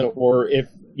 1-1, or if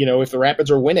the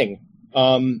Rapids are winning,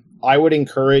 I would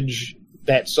encourage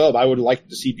that sub. I would like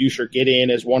to see Buescher get in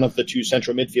as one of the two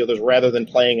central midfielders rather than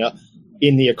playing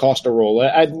in the Acosta role.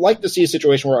 I'd like to see a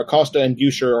situation where Acosta and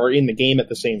Buescher are in the game at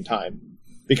the same time,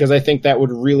 because I think that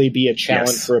would really be a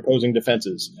challenge for opposing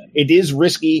defenses. It is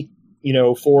risky,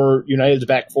 for United's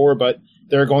back four, but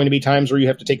there are going to be times where you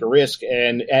have to take a risk,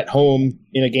 and at home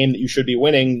in a game that you should be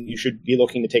winning, you should be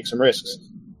looking to take some risks.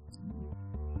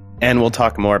 And we'll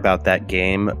talk more about that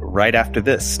game right after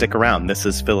this. Stick around. This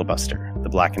is Filibuster, the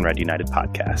Black and Red United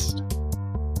podcast.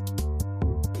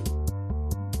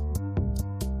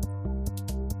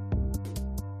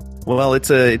 Well, it's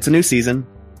a new season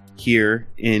here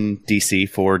in DC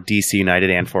for DC United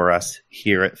and for us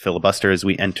here at Filibuster as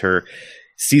we enter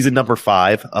season number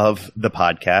 5 of the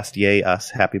podcast. Yay, us.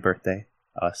 Happy birthday,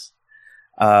 us.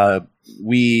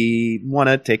 We want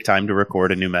to take time to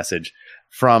record a new message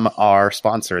from our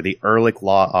sponsor, the Ehrlich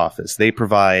Law Office. They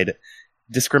provide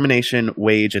discrimination,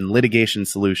 wage, and litigation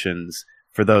solutions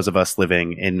for those of us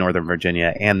living in Northern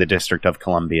Virginia and the District of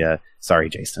Columbia. Sorry,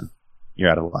 Jason. You're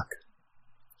out of luck.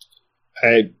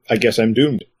 I guess I'm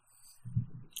doomed.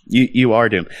 You are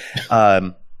doomed.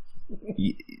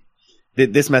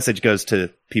 This message goes to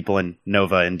people in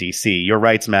Nova and DC. Your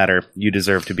rights matter. You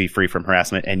deserve to be free from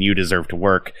harassment, and you deserve to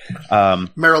work.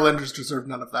 Marylanders deserve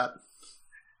none of that.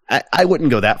 I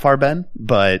wouldn't go that far, Ben,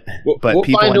 but we'll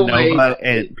people in Nova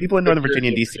and people in Northern Virginia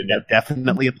and DC, that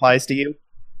definitely applies to you.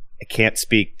 I can't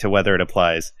speak to whether it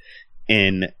applies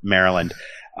in Maryland.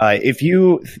 If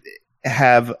you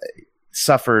have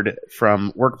suffered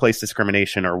from workplace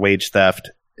discrimination or wage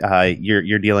theft,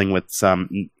 you're dealing with some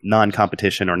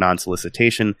non-competition or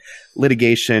non-solicitation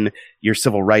litigation, your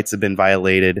civil rights have been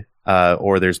violated,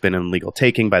 or there's been an illegal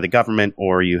taking by the government,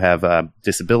 or you have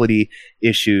disability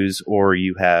issues, or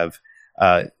you have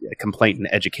a complaint in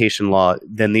education law,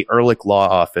 then the Ehrlich Law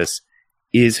Office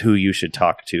is who you should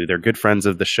talk to. They're good friends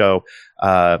of the show.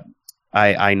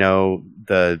 I know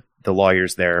the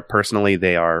lawyers there personally.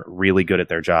 They are really good at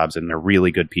their jobs, and they're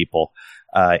really good people.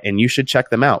 And you should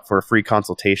check them out. For a free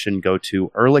consultation, go to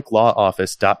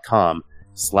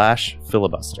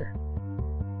ehrlichlawoffice.com/filibuster.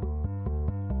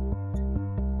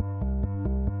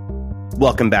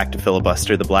 Welcome back to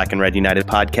Filibuster, the Black and Red United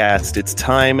podcast. It's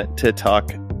time to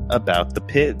talk about the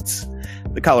PIDs.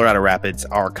 The Colorado Rapids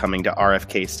are coming to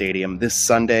RFK Stadium this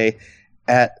Sunday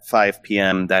at 5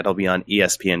 p.m. That'll be on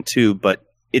ESPN2, but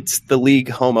it's the league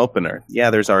home opener. Yeah,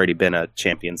 there's already been a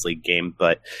Champions League game,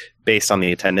 but based on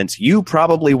the attendance, you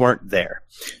probably weren't there.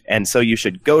 And so you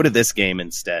should go to this game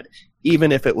instead,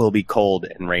 even if it will be cold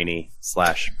and rainy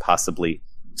 / possibly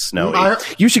snowy.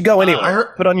 You should go anyway.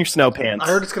 Put on your snow pants. I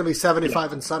heard it's going to be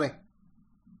 75 and sunny.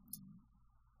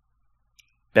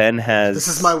 Ben has... This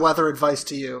is my weather advice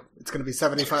to you. It's going to be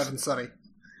 75 and sunny.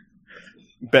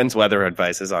 Ben's weather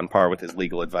advice is on par with his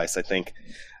legal advice, I think.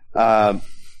 The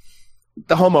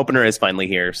home opener is finally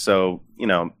here, so,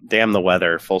 damn the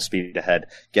weather, full speed ahead.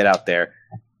 Get out there.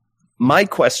 My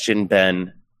question,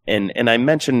 Ben, and I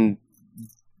mentioned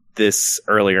this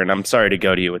earlier, and I'm sorry to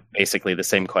go to you with basically the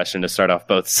same question to start off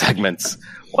both segments.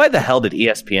 Why the hell did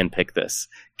ESPN pick this?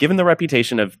 Given the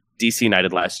reputation of DC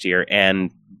United last year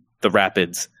and the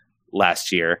Rapids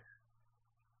last year,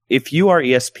 if you are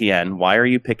ESPN, why are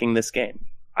you picking this game?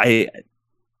 I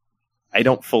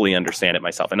don't fully understand it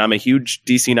myself. And I'm a huge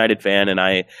DC United fan, and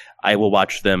I will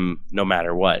watch them no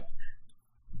matter what.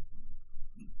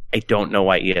 I don't know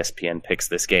why ESPN picks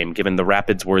this game, given the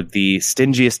Rapids were the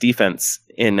stingiest defense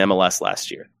in MLS last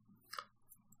year.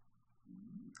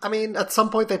 I mean, at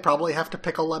some point they probably have to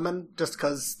pick a lemon just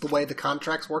because the way the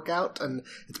contracts work out, and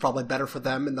it's probably better for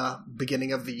them in the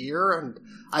beginning of the year. And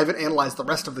I haven't analyzed the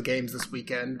rest of the games this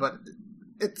weekend, but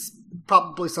it's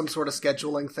probably some sort of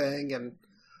scheduling thing. And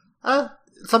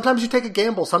sometimes you take a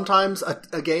gamble. Sometimes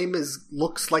a game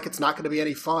looks like it's not going to be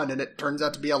any fun, and it turns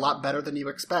out to be a lot better than you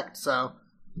expect. So,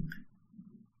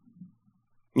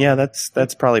 yeah, that's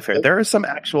probably fair. There are some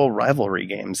actual rivalry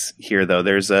games here, though.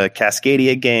 There's a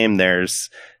Cascadia game. There's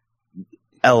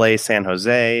LA San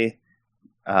Jose.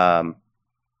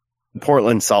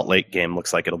 Portland Salt Lake game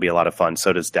looks like it'll be a lot of fun.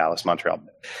 So does Dallas Montreal.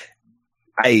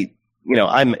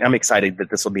 I'm excited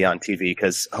that this will be on TV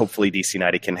because hopefully DC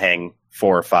United can hang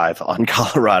 4 or 5 on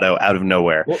Colorado out of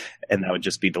nowhere, and that would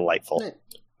just be delightful.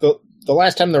 The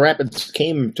last time the Rapids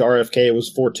came to RFK, it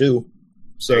was 4-2.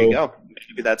 So there you go.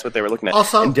 Maybe that's what they were looking at.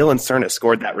 Also, and Dylan Cerna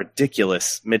scored that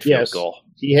ridiculous midfield goal.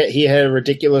 He had a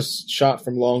ridiculous shot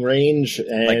from long range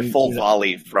and like full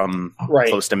volley from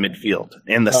close to midfield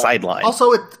and the sideline.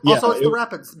 Also, it's the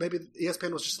Rapids. Maybe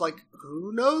ESPN was just like,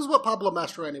 who knows what Pablo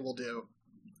Mastroeni will do?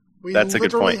 That's a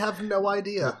good point. We literally have no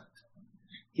idea.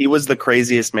 He was the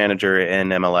craziest manager in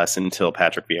MLS until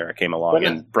Patrick Vieira came along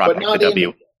and brought back the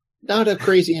W. Not a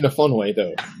crazy in a fun way,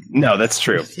 though. No, that's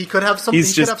true. He could have some. He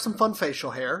could have some fun facial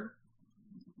hair.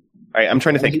 All right, I'm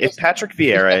trying to think. If Patrick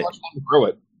Vieira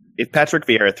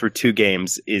through 2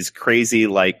 games is crazy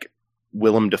like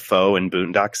Willem Dafoe in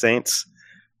Boondock Saints,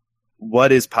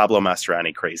 what is Pablo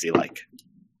Mastroeni crazy like?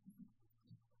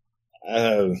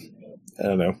 I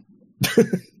don't know.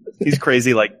 He's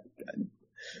crazy like...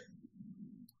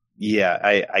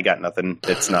 Yeah, I got nothing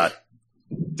that's not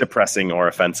depressing or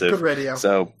offensive. Good radio.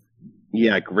 So,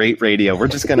 yeah, great radio. We're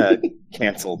just going to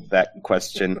cancel that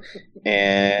question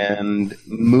and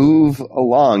move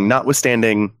along.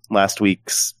 Notwithstanding last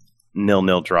week's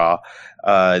 0-0 draw,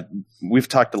 we've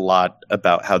talked a lot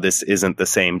about how this isn't the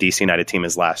same DC United team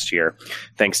as last year,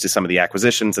 thanks to some of the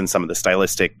acquisitions and some of the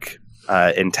stylistic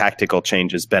and tactical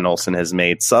changes Ben Olsen has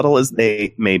made, subtle as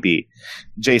they may be.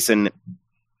 Jason,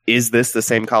 is this the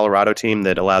same Colorado team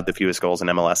that allowed the fewest goals in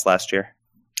MLS last year?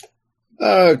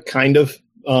 Kind of.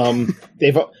 Some of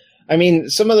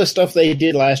the stuff they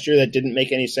did last year that didn't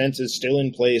make any sense is still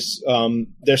in place.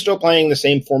 They're still playing the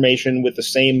same formation with the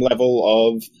same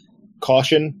level of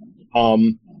caution.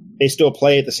 They still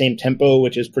play at the same tempo,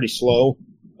 which is pretty slow.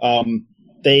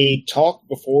 They talked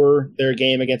before their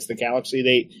game against the Galaxy.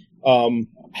 They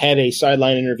had a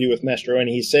sideline interview with Mestro, and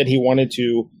he said he wanted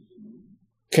to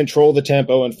control the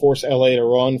tempo and force LA to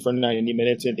run for 90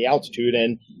 minutes at the altitude.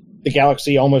 And the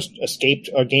Galaxy almost escaped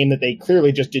a game that they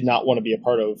clearly just did not want to be a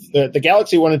part of. The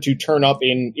Galaxy wanted to turn up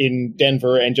in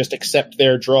Denver and just accept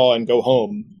their draw and go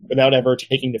home without ever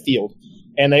taking the field.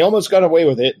 And they almost got away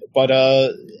with it, but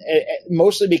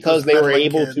mostly because they were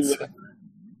able to.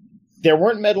 There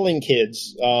weren't meddling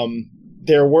kids.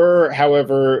 There were,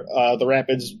 however, the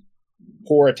Rapids'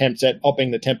 poor attempts at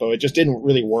upping the tempo. It just didn't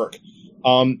really work.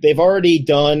 They've already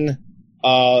done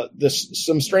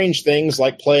some strange things,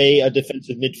 like play a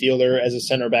defensive midfielder as a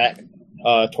center back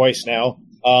twice now.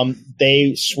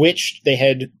 They switched. They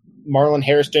had Marlon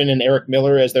Hairston and Eric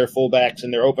Miller as their fullbacks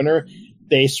in their opener.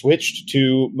 They switched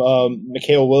to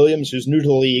Mikhail Williams, who's new to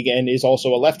the league and is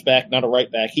also a left back, not a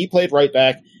right back. He played right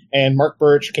back, and Mark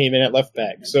Birch came in at left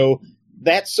back. So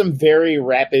that's some very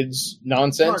Rapids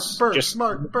nonsense.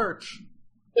 Mark Birch.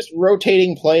 Just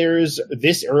rotating players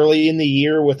this early in the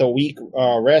year with a week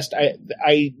rest.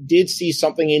 I did see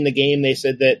something in the game. They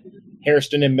said that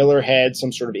Hairston and Miller had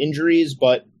some sort of injuries,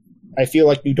 but I feel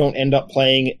like you don't end up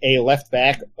playing a left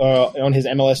back on his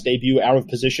MLS debut out of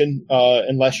position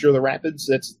unless you're the Rapids.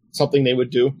 That's something they would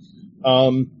do.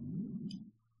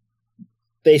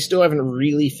 They still haven't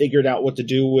really figured out what to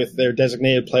do with their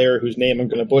designated player, whose name I'm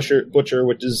going to butcher,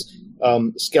 which is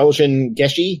Skeljan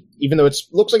Geshi. Even though it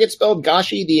looks like it's spelled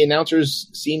Gashi, the announcers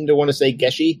seem to want to say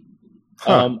Geshi.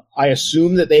 Huh. I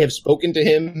assume that they have spoken to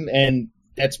him, and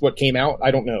that's what came out.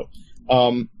 I don't know.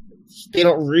 They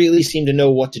don't really seem to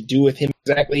know what to do with him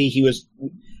exactly. He was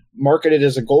marketed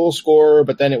as a goal scorer,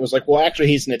 but then it was like, well, actually,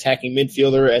 he's an attacking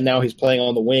midfielder, and now he's playing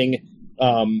on the wing.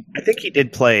 I think he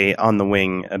did play on the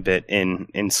wing a bit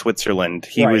in Switzerland.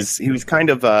 He was kind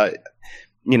of a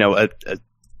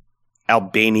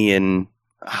Albanian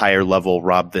higher level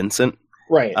Rob Vincent.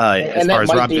 Right. As far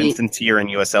as Rob Vincent's here in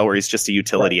USL, where he's just a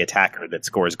utility attacker that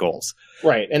scores goals.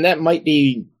 Right. And that might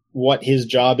be what his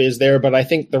job is there, but I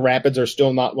think the Rapids are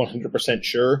still not 100%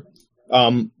 sure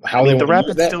the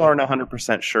Rapids still aren't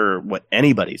 100% sure what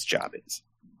anybody's job is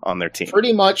on their team.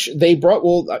 Pretty much, they brought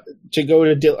to go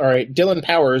to Dylan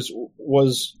Powers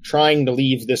was trying to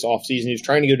leave this offseason. He was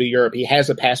trying to go to Europe. He has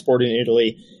a passport in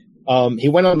Italy. He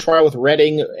went on trial with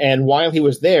Reading, and while he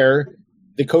was there,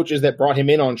 the coaches that brought him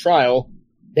in on trial,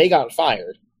 they got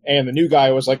fired, and the new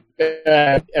guy was like,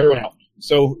 everyone out.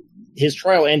 So his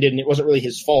trial ended, and it wasn't really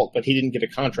his fault, but he didn't get a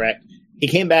contract. He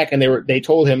came back, and they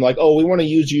told him, like, oh, we want to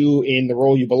use you in the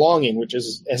role you belong in, which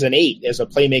is as an 8, as a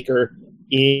playmaker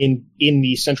in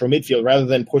the central midfield, rather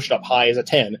than pushed up high as a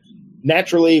 10.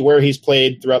 Naturally, where he's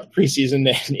played throughout the preseason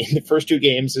and in the first 2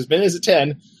 games has been as a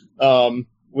 10,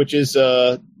 which is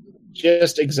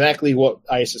just exactly what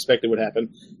I suspected would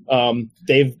happen.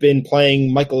 They've been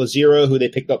playing Michael Azira, who they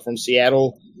picked up from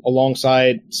Seattle,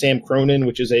 alongside Sam Cronin,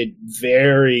 which is a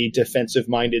very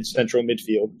defensive-minded central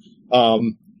midfield.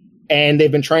 And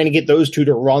they've been trying to get those two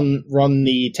to run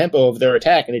the tempo of their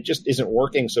attack, and it just isn't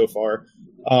working so far.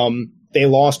 They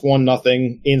lost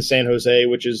 1-0 in San Jose,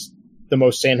 which is the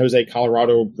most San Jose,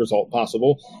 Colorado result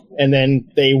possible. And then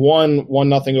they won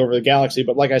 1-0 over the Galaxy.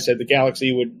 But like I said, the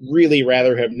Galaxy would really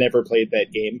rather have never played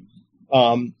that game.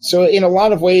 So in a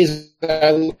lot of ways,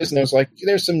 I was like,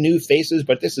 there's some new faces,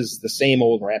 but this is the same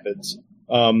old Rapids,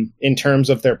 in terms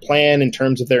of their plan, in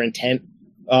terms of their intent,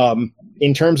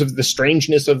 in terms of the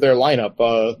strangeness of their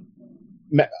lineup.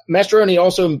 Mastroeni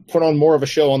also put on more of a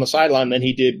show on the sideline than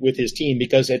he did with his team,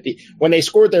 because when they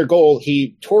scored their goal,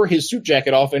 he tore his suit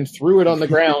jacket off and threw it on the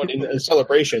ground in a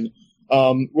celebration,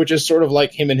 which is sort of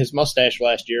like him and his mustache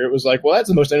last year. It was like, well, that's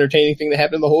the most entertaining thing that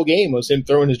happened in the whole game, was him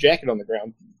throwing his jacket on the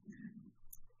ground.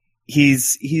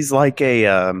 He's like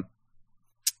a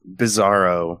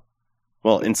Bizarro,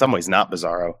 well, in some ways not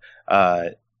Bizarro,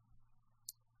 Jose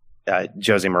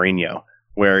Mourinho,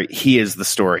 where he is the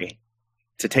story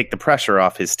to take the pressure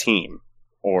off his team,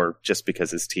 or just because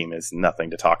his team is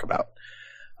nothing to talk about.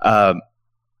 I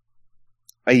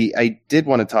did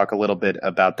want to talk a little bit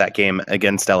about that game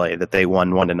against LA that they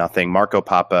won 1-0. Marco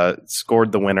Papa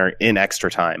scored the winner in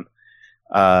extra time.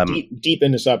 Deep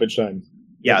into stoppage time.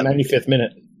 Yeah. 95th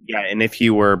minute. Yeah, and if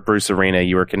you were Bruce Arena,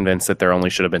 you were convinced that there only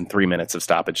should have been 3 minutes of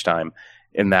stoppage time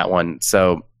in that one.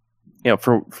 So,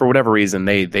 for whatever reason,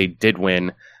 they did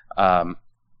win. And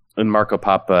Marco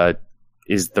Papa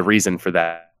is the reason for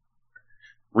that.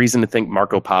 Reason to think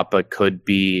Marco Papa could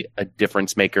be a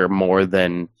difference maker more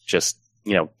than just,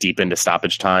 deep into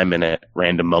stoppage time and at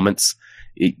random moments.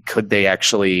 Could they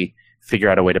actually figure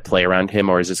out a way to play around him,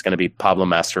 or is this going to be Pablo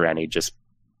Mastroeni just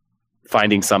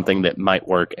finding something that might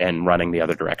work and running the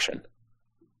other direction?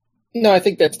 No, I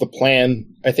think that's the plan.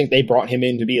 I think they brought him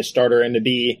in to be a starter and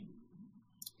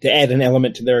to add an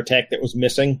element to their attack that was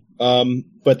missing.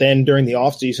 But then during the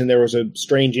offseason, there was a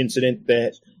strange incident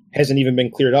that hasn't even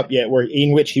been cleared up yet,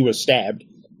 in which he was stabbed.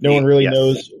 No one really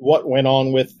knows what went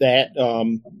on with that,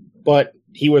 but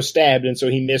he was stabbed, and so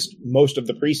he missed most of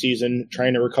the preseason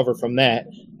trying to recover from that.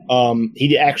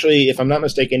 He actually, if I'm not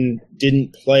mistaken,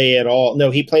 didn't play at all.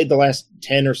 No, he played the last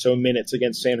 10 or so minutes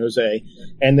against San Jose.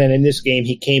 And then in this game,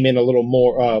 he came in a little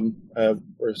more, I'm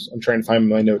trying to find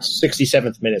my notes,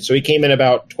 67th minute. So he came in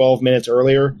about 12 minutes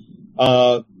earlier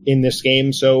in this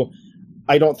game. So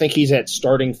I don't think he's at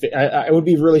starting. I would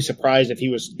be really surprised if he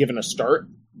was given a start.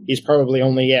 He's probably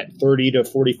only at 30 to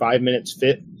 45 minutes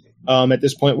fit at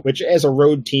this point, which as a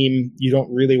road team, you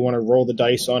don't really want to roll the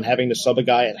dice on having to sub a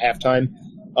guy at halftime.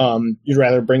 You'd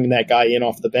rather bring that guy in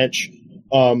off the bench.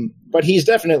 But he's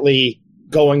definitely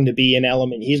going to be an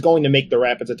element. He's going to make the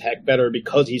Rapids attack better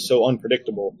because he's so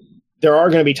unpredictable. There are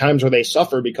going to be times where they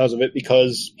suffer because of it,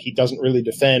 because he doesn't really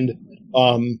defend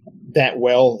that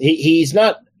well. He's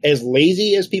not as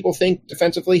lazy as people think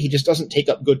defensively. He just doesn't take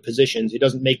up good positions. He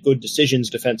doesn't make good decisions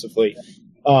defensively.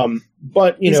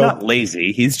 But he's not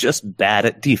lazy. He's just bad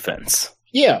at defense.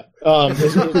 Yeah.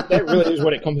 That really is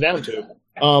what it comes down to.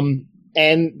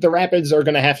 And the Rapids are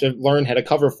going to have to learn how to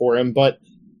cover for him. But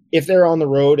if they're on the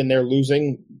road and they're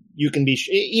losing, you can be,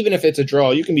 even if it's a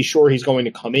draw, you can be sure he's going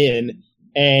to come in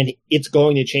and it's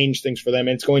going to change things for them.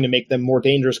 And it's going to make them more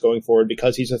dangerous going forward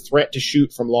because he's a threat to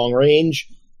shoot from long range.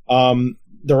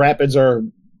 The Rapids are,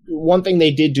 one thing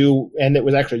they did do, and it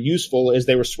was actually useful, is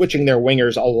they were switching their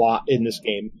wingers a lot in this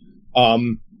game.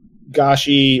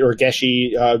 Geshi,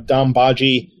 Dom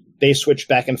Baji, they switched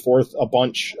back and forth a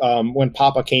bunch. When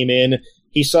Papa came in,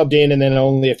 he subbed in, and then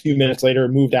only a few minutes later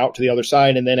moved out to the other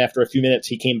side. And then after a few minutes,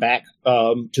 he came back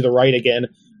to the right again.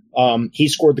 He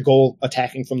scored the goal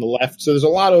attacking from the left. So there's a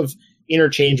lot of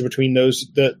interchange between those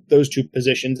two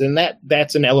positions, and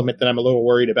that's an element that I'm a little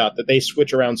worried about. That they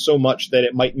switch around so much that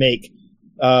it might make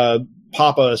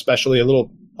Papa especially a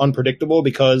little unpredictable,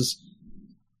 because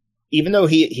even though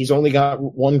he's only got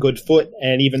one good foot,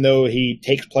 and even though he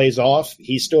takes plays off,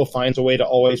 he still finds a way to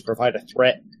always provide a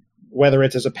threat, whether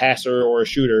it's as a passer or a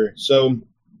shooter. So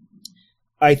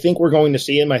I think we're going to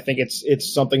see him. I think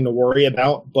it's something to worry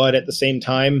about, but at the same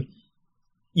time,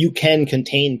 you can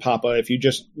contain Papa if you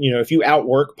just, if you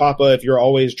outwork Papa, if you're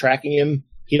always tracking him,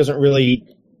 he doesn't really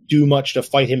do much to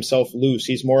fight himself loose.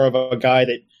 He's more of a guy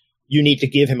that you need to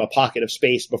give him a pocket of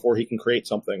space before he can create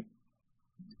something.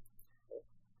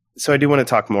 So I do want to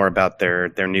talk more about their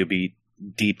new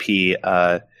DP.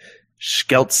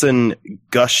 Shkelzen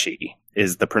Gushi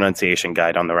is the pronunciation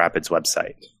guide on the Rapids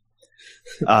website.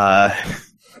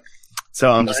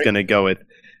 So I'm just going to go with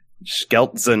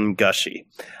Shkelzen Gushi.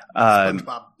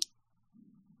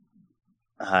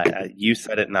 You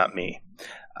said it, not me.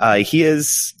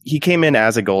 He came in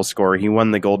as a goal scorer. He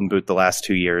won the Golden Boot the last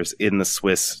 2 years in the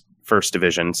Swiss First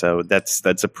Division. So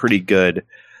that's a pretty good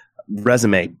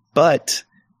resume. But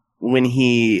when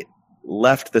he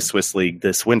left the Swiss League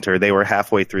this winter, they were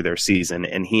halfway through their season,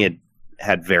 and he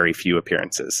had very few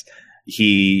appearances.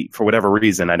 He, for whatever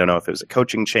reason, I don't know if it was a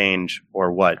coaching change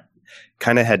or what,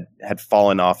 kind of had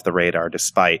fallen off the radar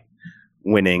despite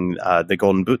winning the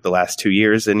Golden Boot the last 2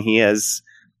 years. And he has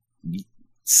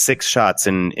 6 shots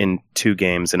in 2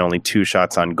 games and only 2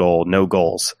 shots on goal, no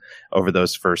goals over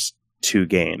those first 2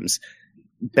 games.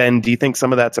 Ben, do you think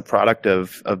some of that's a product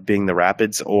of being the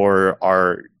Rapids,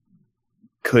 or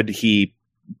could he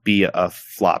be a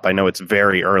flop? I know it's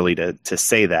very early to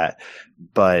say that,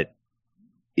 but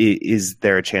is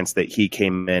there a chance that he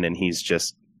came in and his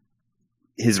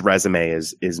resume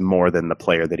is more than the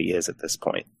player that he is at this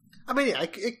point? I mean, yeah,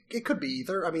 it could be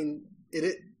either. I mean,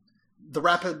 the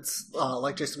Rapids,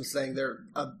 like Jason was saying, they're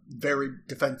a very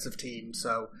defensive team,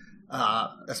 so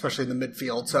especially in the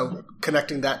midfield. So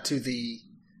connecting that to the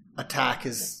attack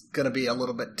is going to be a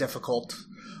little bit difficult.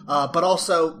 But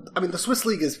also, I mean, the Swiss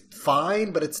League is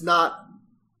fine, but it's not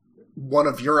one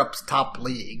of Europe's top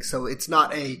leagues, so it's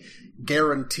not a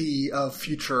guarantee of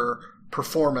future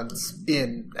performance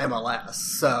in MLS.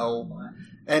 So,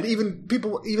 and even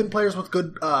players with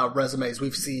good resumes,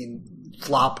 we've seen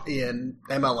flop in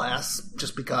MLS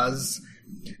just because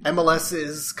MLS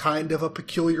is kind of a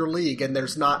peculiar league, and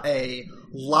there's not a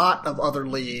lot of other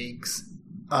leagues,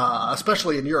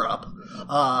 especially in Europe,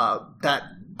 that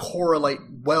correlate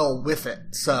well with it.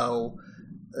 So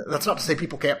that's not to say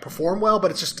people can't perform well,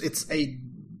 but it's a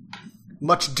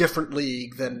much different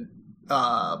league than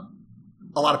a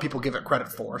lot of people give it credit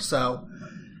for. So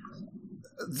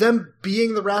them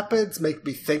being the Rapids make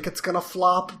me think it's going to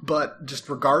flop, but just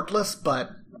regardless, but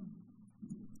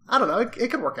I don't know, it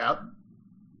could work out.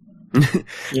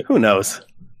 Who knows?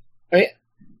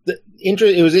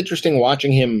 It was interesting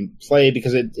watching him play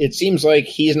because it seems like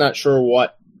he's not sure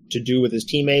what to do with his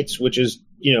teammates, which is,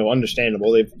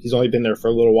 understandable. He's only been there for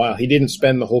a little while. He didn't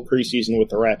spend the whole preseason with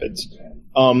the Rapids.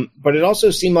 But it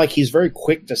also seemed like he's very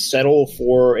quick to settle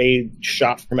for a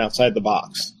shot from outside the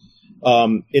box.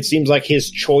 It seems like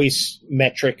his choice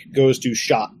metric goes to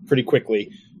shot pretty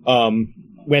quickly,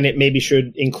 when it maybe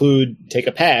should include take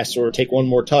a pass or take one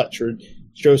more touch or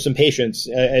show some patience.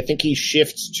 I think he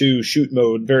shifts to shoot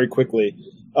mode very quickly.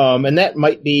 And that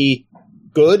might be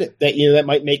good. That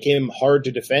might make him hard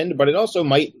to defend, but it also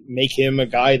might make him a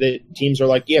guy that teams are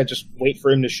like, yeah, just wait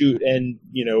for him to shoot and,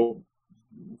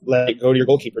 let it go to your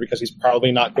goalkeeper, because he's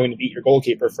probably not going to beat your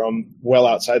goalkeeper from well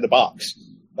outside the box.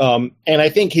 And I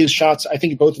think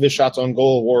both of his shots on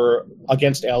goal were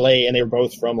against LA, and they were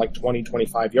both from like 20,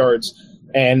 25 yards.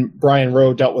 And Brian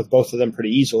Rowe dealt with both of them pretty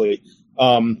easily.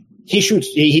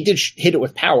 He did hit it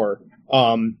with power.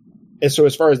 And so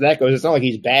as far as that goes, it's not like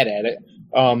he's bad at it.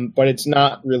 But it's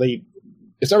not really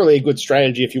a good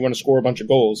strategy if you want to score a bunch of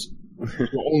goals.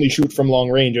 You only shoot from long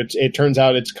range. It turns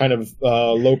out it's kind of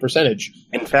low percentage.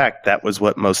 In fact, that was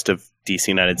what most of DC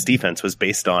United's defense was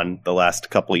based on the last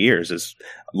couple of years, is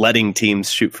letting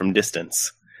teams shoot from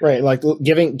distance. Right, like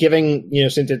giving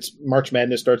since it's March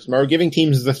Madness starts tomorrow, giving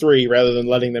teams the 3 rather than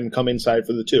letting them come inside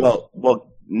for the 2.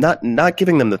 Well, not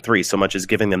giving them the 3 so much as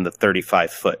giving them the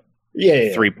 35-foot.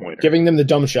 Yeah. 3-pointer. Giving them the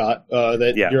dumb shot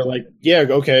you're like, yeah,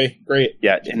 okay, great.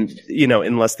 Yeah, and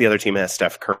unless the other team has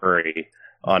Steph Curry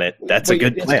on it, that's a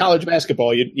good plan. It's college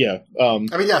basketball.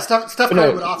 Steph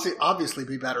Curry would obviously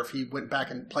be better if he went back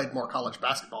and played more college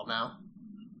basketball now.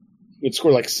 He'd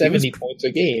score like 70 points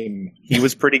a game. He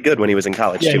was pretty good when he was in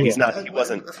college, too. Yeah. He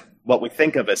wasn't what we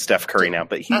think of as Steph Curry now,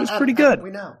 but he was pretty good. We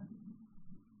know.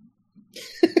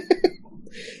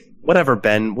 Whatever,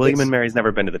 Ben. William and Mary's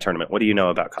never been to the tournament. What do you know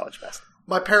about college basketball?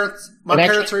 My parents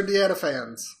are Indiana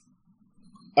fans.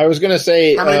 I was going to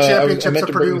say, how many championships have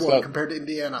Purdue won compared to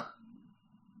Indiana?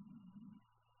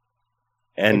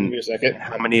 And give me a second.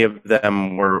 How many of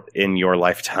them were in your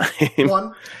lifetime?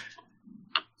 One.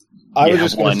 I was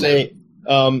just going to say,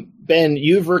 Ben,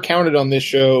 you've recounted on this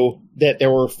show that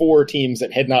there were 4 teams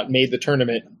that had not made the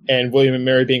tournament, and William and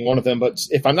Mary being one of them. But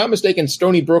if I'm not mistaken,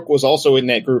 Stony Brook was also in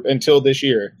that group until this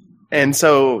year. And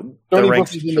so Stony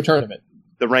Brook is in the tournament.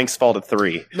 The ranks fall to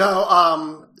 3.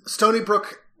 No, Stony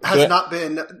Brook has not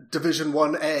been Division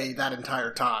 1A that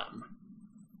entire time.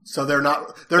 So they're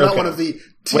not one of the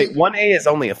Wait, 1A is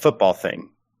only a football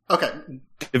thing. Okay.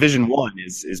 Division 1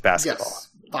 is basketball. Yes,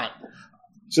 fine.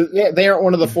 So they aren't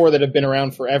one of the 4 that have been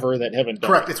around forever that haven't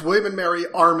done Correct. it. It's William and Mary,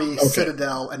 Army,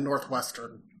 Citadel, and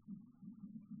Northwestern.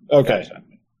 Okay.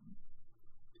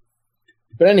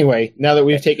 But anyway, now that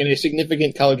we've taken a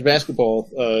significant college basketball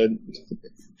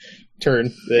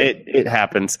turn, it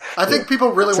happens. I think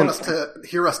people really want us to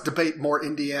hear us debate more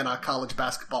Indiana college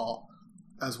basketball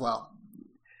as well.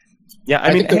 Yeah,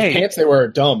 I mean, think those pants they wear are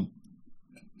dumb.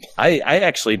 I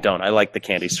actually don't. I like the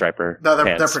candy striper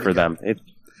pants for them.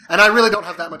 And I really don't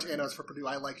have that much anos for Purdue.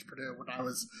 I liked Purdue when I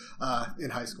was in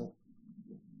high school.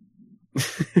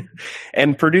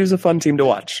 And Purdue's a fun team to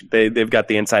watch. They've got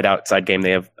the inside-outside game.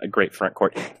 They have a great front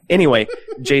court. Anyway,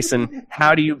 Jason,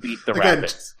 how do you beat the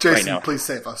Rapids Jason, right now? Please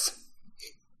save us.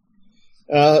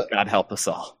 God help us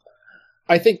all.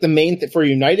 I think the main thing for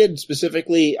United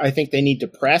specifically, I think they need to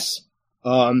press.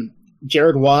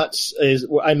 Jared Watts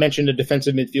I mentioned a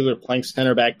defensive midfielder playing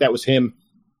center back. That was him.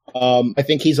 I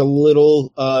think he's a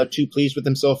little too pleased with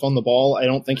himself on the ball. I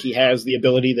don't think he has the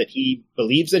ability that he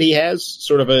believes that he has,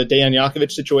 sort of a Dejan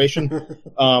Jakovic situation.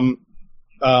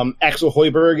 Axel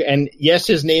Højbjerg, and yes,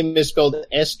 his name is spelled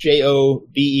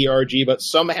Sjoberg, but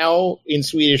somehow in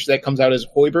Swedish that comes out as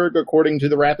Højbjerg, according to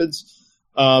the Rapids.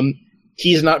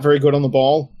 He's not very good on the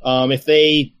ball. If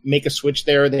they make a switch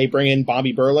there, they bring in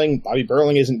Bobby Burling. Bobby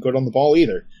Burling isn't good on the ball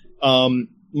either.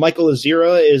 Michael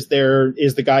Azira is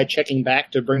the guy checking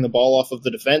back to bring the ball off of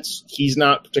the defense. He's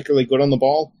not particularly good on the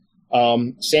ball.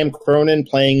 Sam Cronin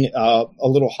playing a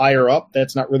little higher up.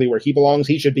 That's not really where he belongs.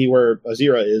 He should be where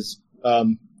Azira is.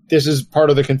 This is part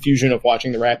of the confusion of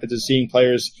watching the Rapids, is seeing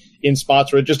players in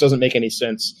spots where it just doesn't make any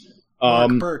sense.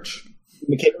 Mark Birch.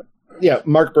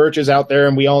 Mark Birch is out there,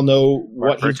 and we all know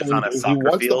what he's doing.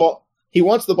 He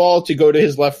wants the ball to go to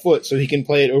his left foot so he can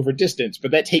play it over distance,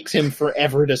 but that takes him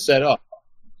forever to set up.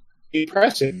 You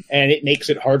press it, and it makes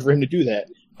it hard for him to do that.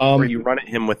 Or you run at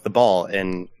him with the ball,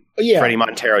 and Freddie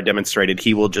Montero demonstrated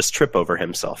he will just trip over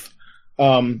himself.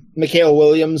 Mikhail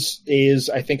Williams is,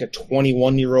 I think, a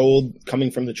 21-year-old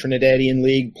coming from the Trinidadian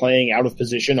League, playing out of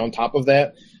position on top of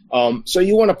that. So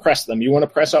you want to press them. You want to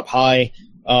press up high,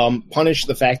 punish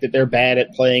the fact that they're bad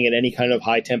at playing at any kind of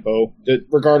high tempo.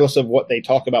 Regardless of what they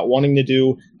talk about wanting to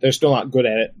do, they're still not good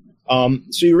at it.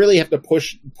 So you really have to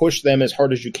push them as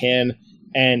hard as you can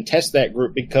and test that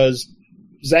group, because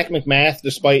Zach McMath,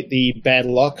 despite the bad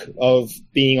luck of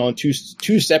being on two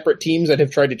separate teams that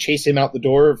have tried to chase him out the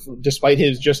door, despite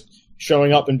his just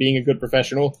showing up and being a good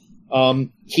professional,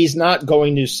 he's not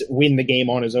going to win the game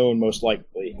on his own, most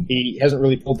likely. He hasn't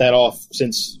really pulled that off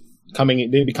since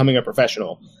becoming a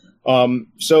professional.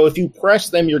 So if you press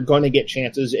them, you're going to get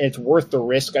chances. It's worth the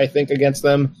risk, I think, against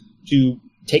them to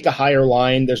take a higher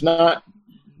line.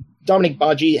 Dominic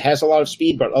Baji has a lot of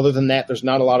speed, but other than that, there's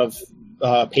not a lot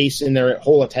of pace in their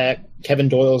whole attack. Kevin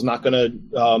Doyle is not going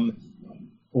to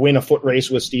win a foot race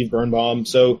with Steve Birnbaum,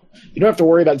 so you don't have to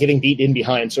worry about getting beat in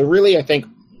behind. So really, I think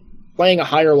playing a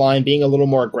higher line, being a little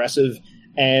more aggressive,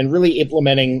 and really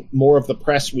implementing more of the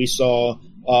press we saw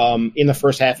in the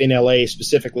first half in LA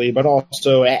specifically, but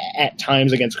also at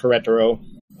times against Querétaro.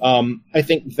 I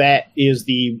think that is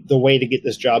the way to get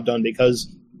this job done,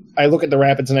 because I look at the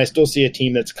Rapids and I still see a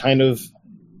team that's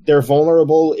they're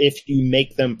vulnerable if you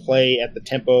make them play at the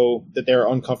tempo that they're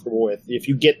uncomfortable with. If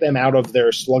you get them out of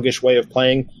their sluggish way of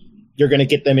playing, you're going to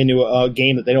get them into a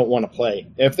game that they don't want to play.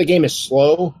 If the game is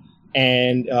slow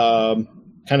and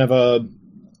kind of a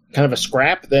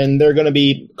scrap, then they're going to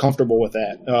be comfortable with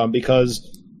that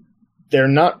because they're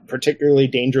not particularly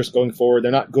dangerous going forward.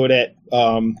 They're not good at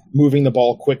moving the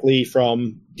ball quickly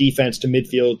from defense to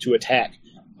midfield to attack.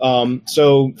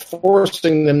 So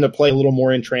forcing them to play a little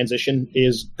more in transition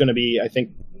is going to be, I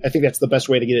think that's the best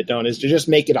way to get it done, is to just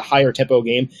make it a higher tempo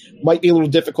game. Might be a little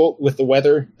difficult with the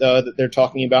weather that they're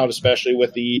talking about, especially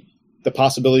with the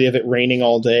possibility of it raining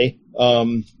all day.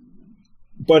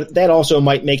 But that also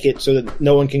might make it so that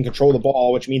no one can control the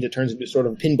ball, which means it turns into sort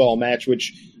of a pinball match,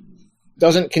 which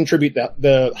doesn't contribute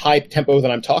the high tempo that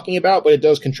I'm talking about, but it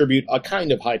does contribute a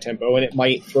kind of high tempo, and it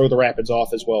might throw the Rapids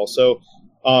off as well. So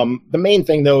the main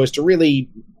thing, though, is to really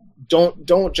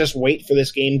don't just wait for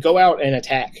this game. Go out and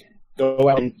attack. Go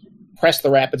out and press the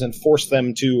Rapids and force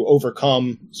them to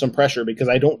overcome some pressure, because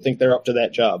I don't think they're up to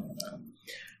that job.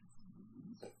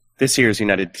 This year's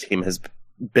United team has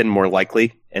been more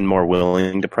likely and more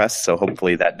willing to press, so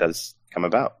hopefully that does come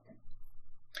about.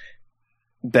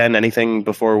 Ben, anything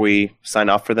before we sign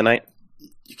off for the night?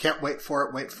 You can't wait for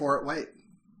it, wait for it, wait.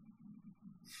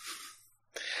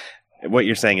 What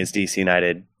you're saying is DC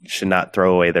United should not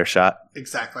throw away their shot?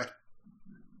 Exactly.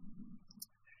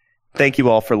 Thank you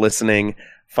all for listening.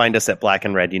 Find us at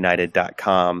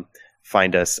blackandredunited.com.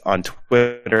 Find us on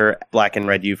Twitter,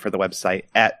 blackandredu for the website,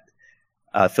 at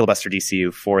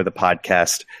filibusterdcu for the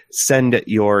podcast. Send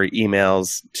your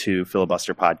emails to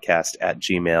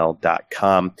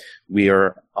filibusterpodcast@gmail.com. We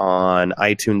are on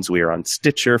iTunes. We are on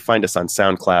Stitcher. Find us on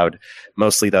SoundCloud.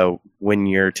 Mostly, though, when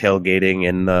you're tailgating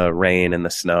in the rain and the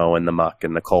snow and the muck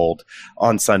and the cold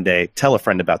on Sunday, tell a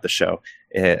friend about the show.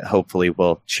 It hopefully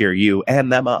will cheer you and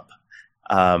them up.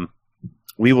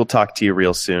 We will talk to you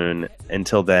real soon.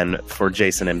 Until then, for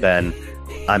Jason and Ben,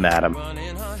 I'm Adam.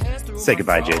 Say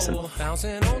goodbye, Jason.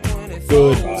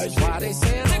 Goodbye.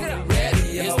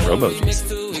 Robo-juice.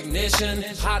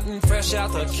 Hot and fresh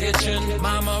out the kitchen.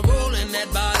 Mama rolling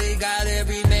that body, got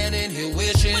every man in here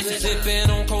wishing.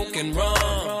 Sipping on coke and rum.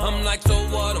 I'm like, so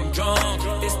what? I'm drunk.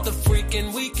 It's the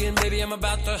freaking weekend, baby. I'm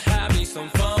about to have me some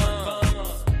fun.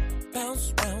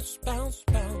 Bounce, bounce, bounce,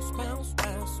 bounce, bounce, bounce.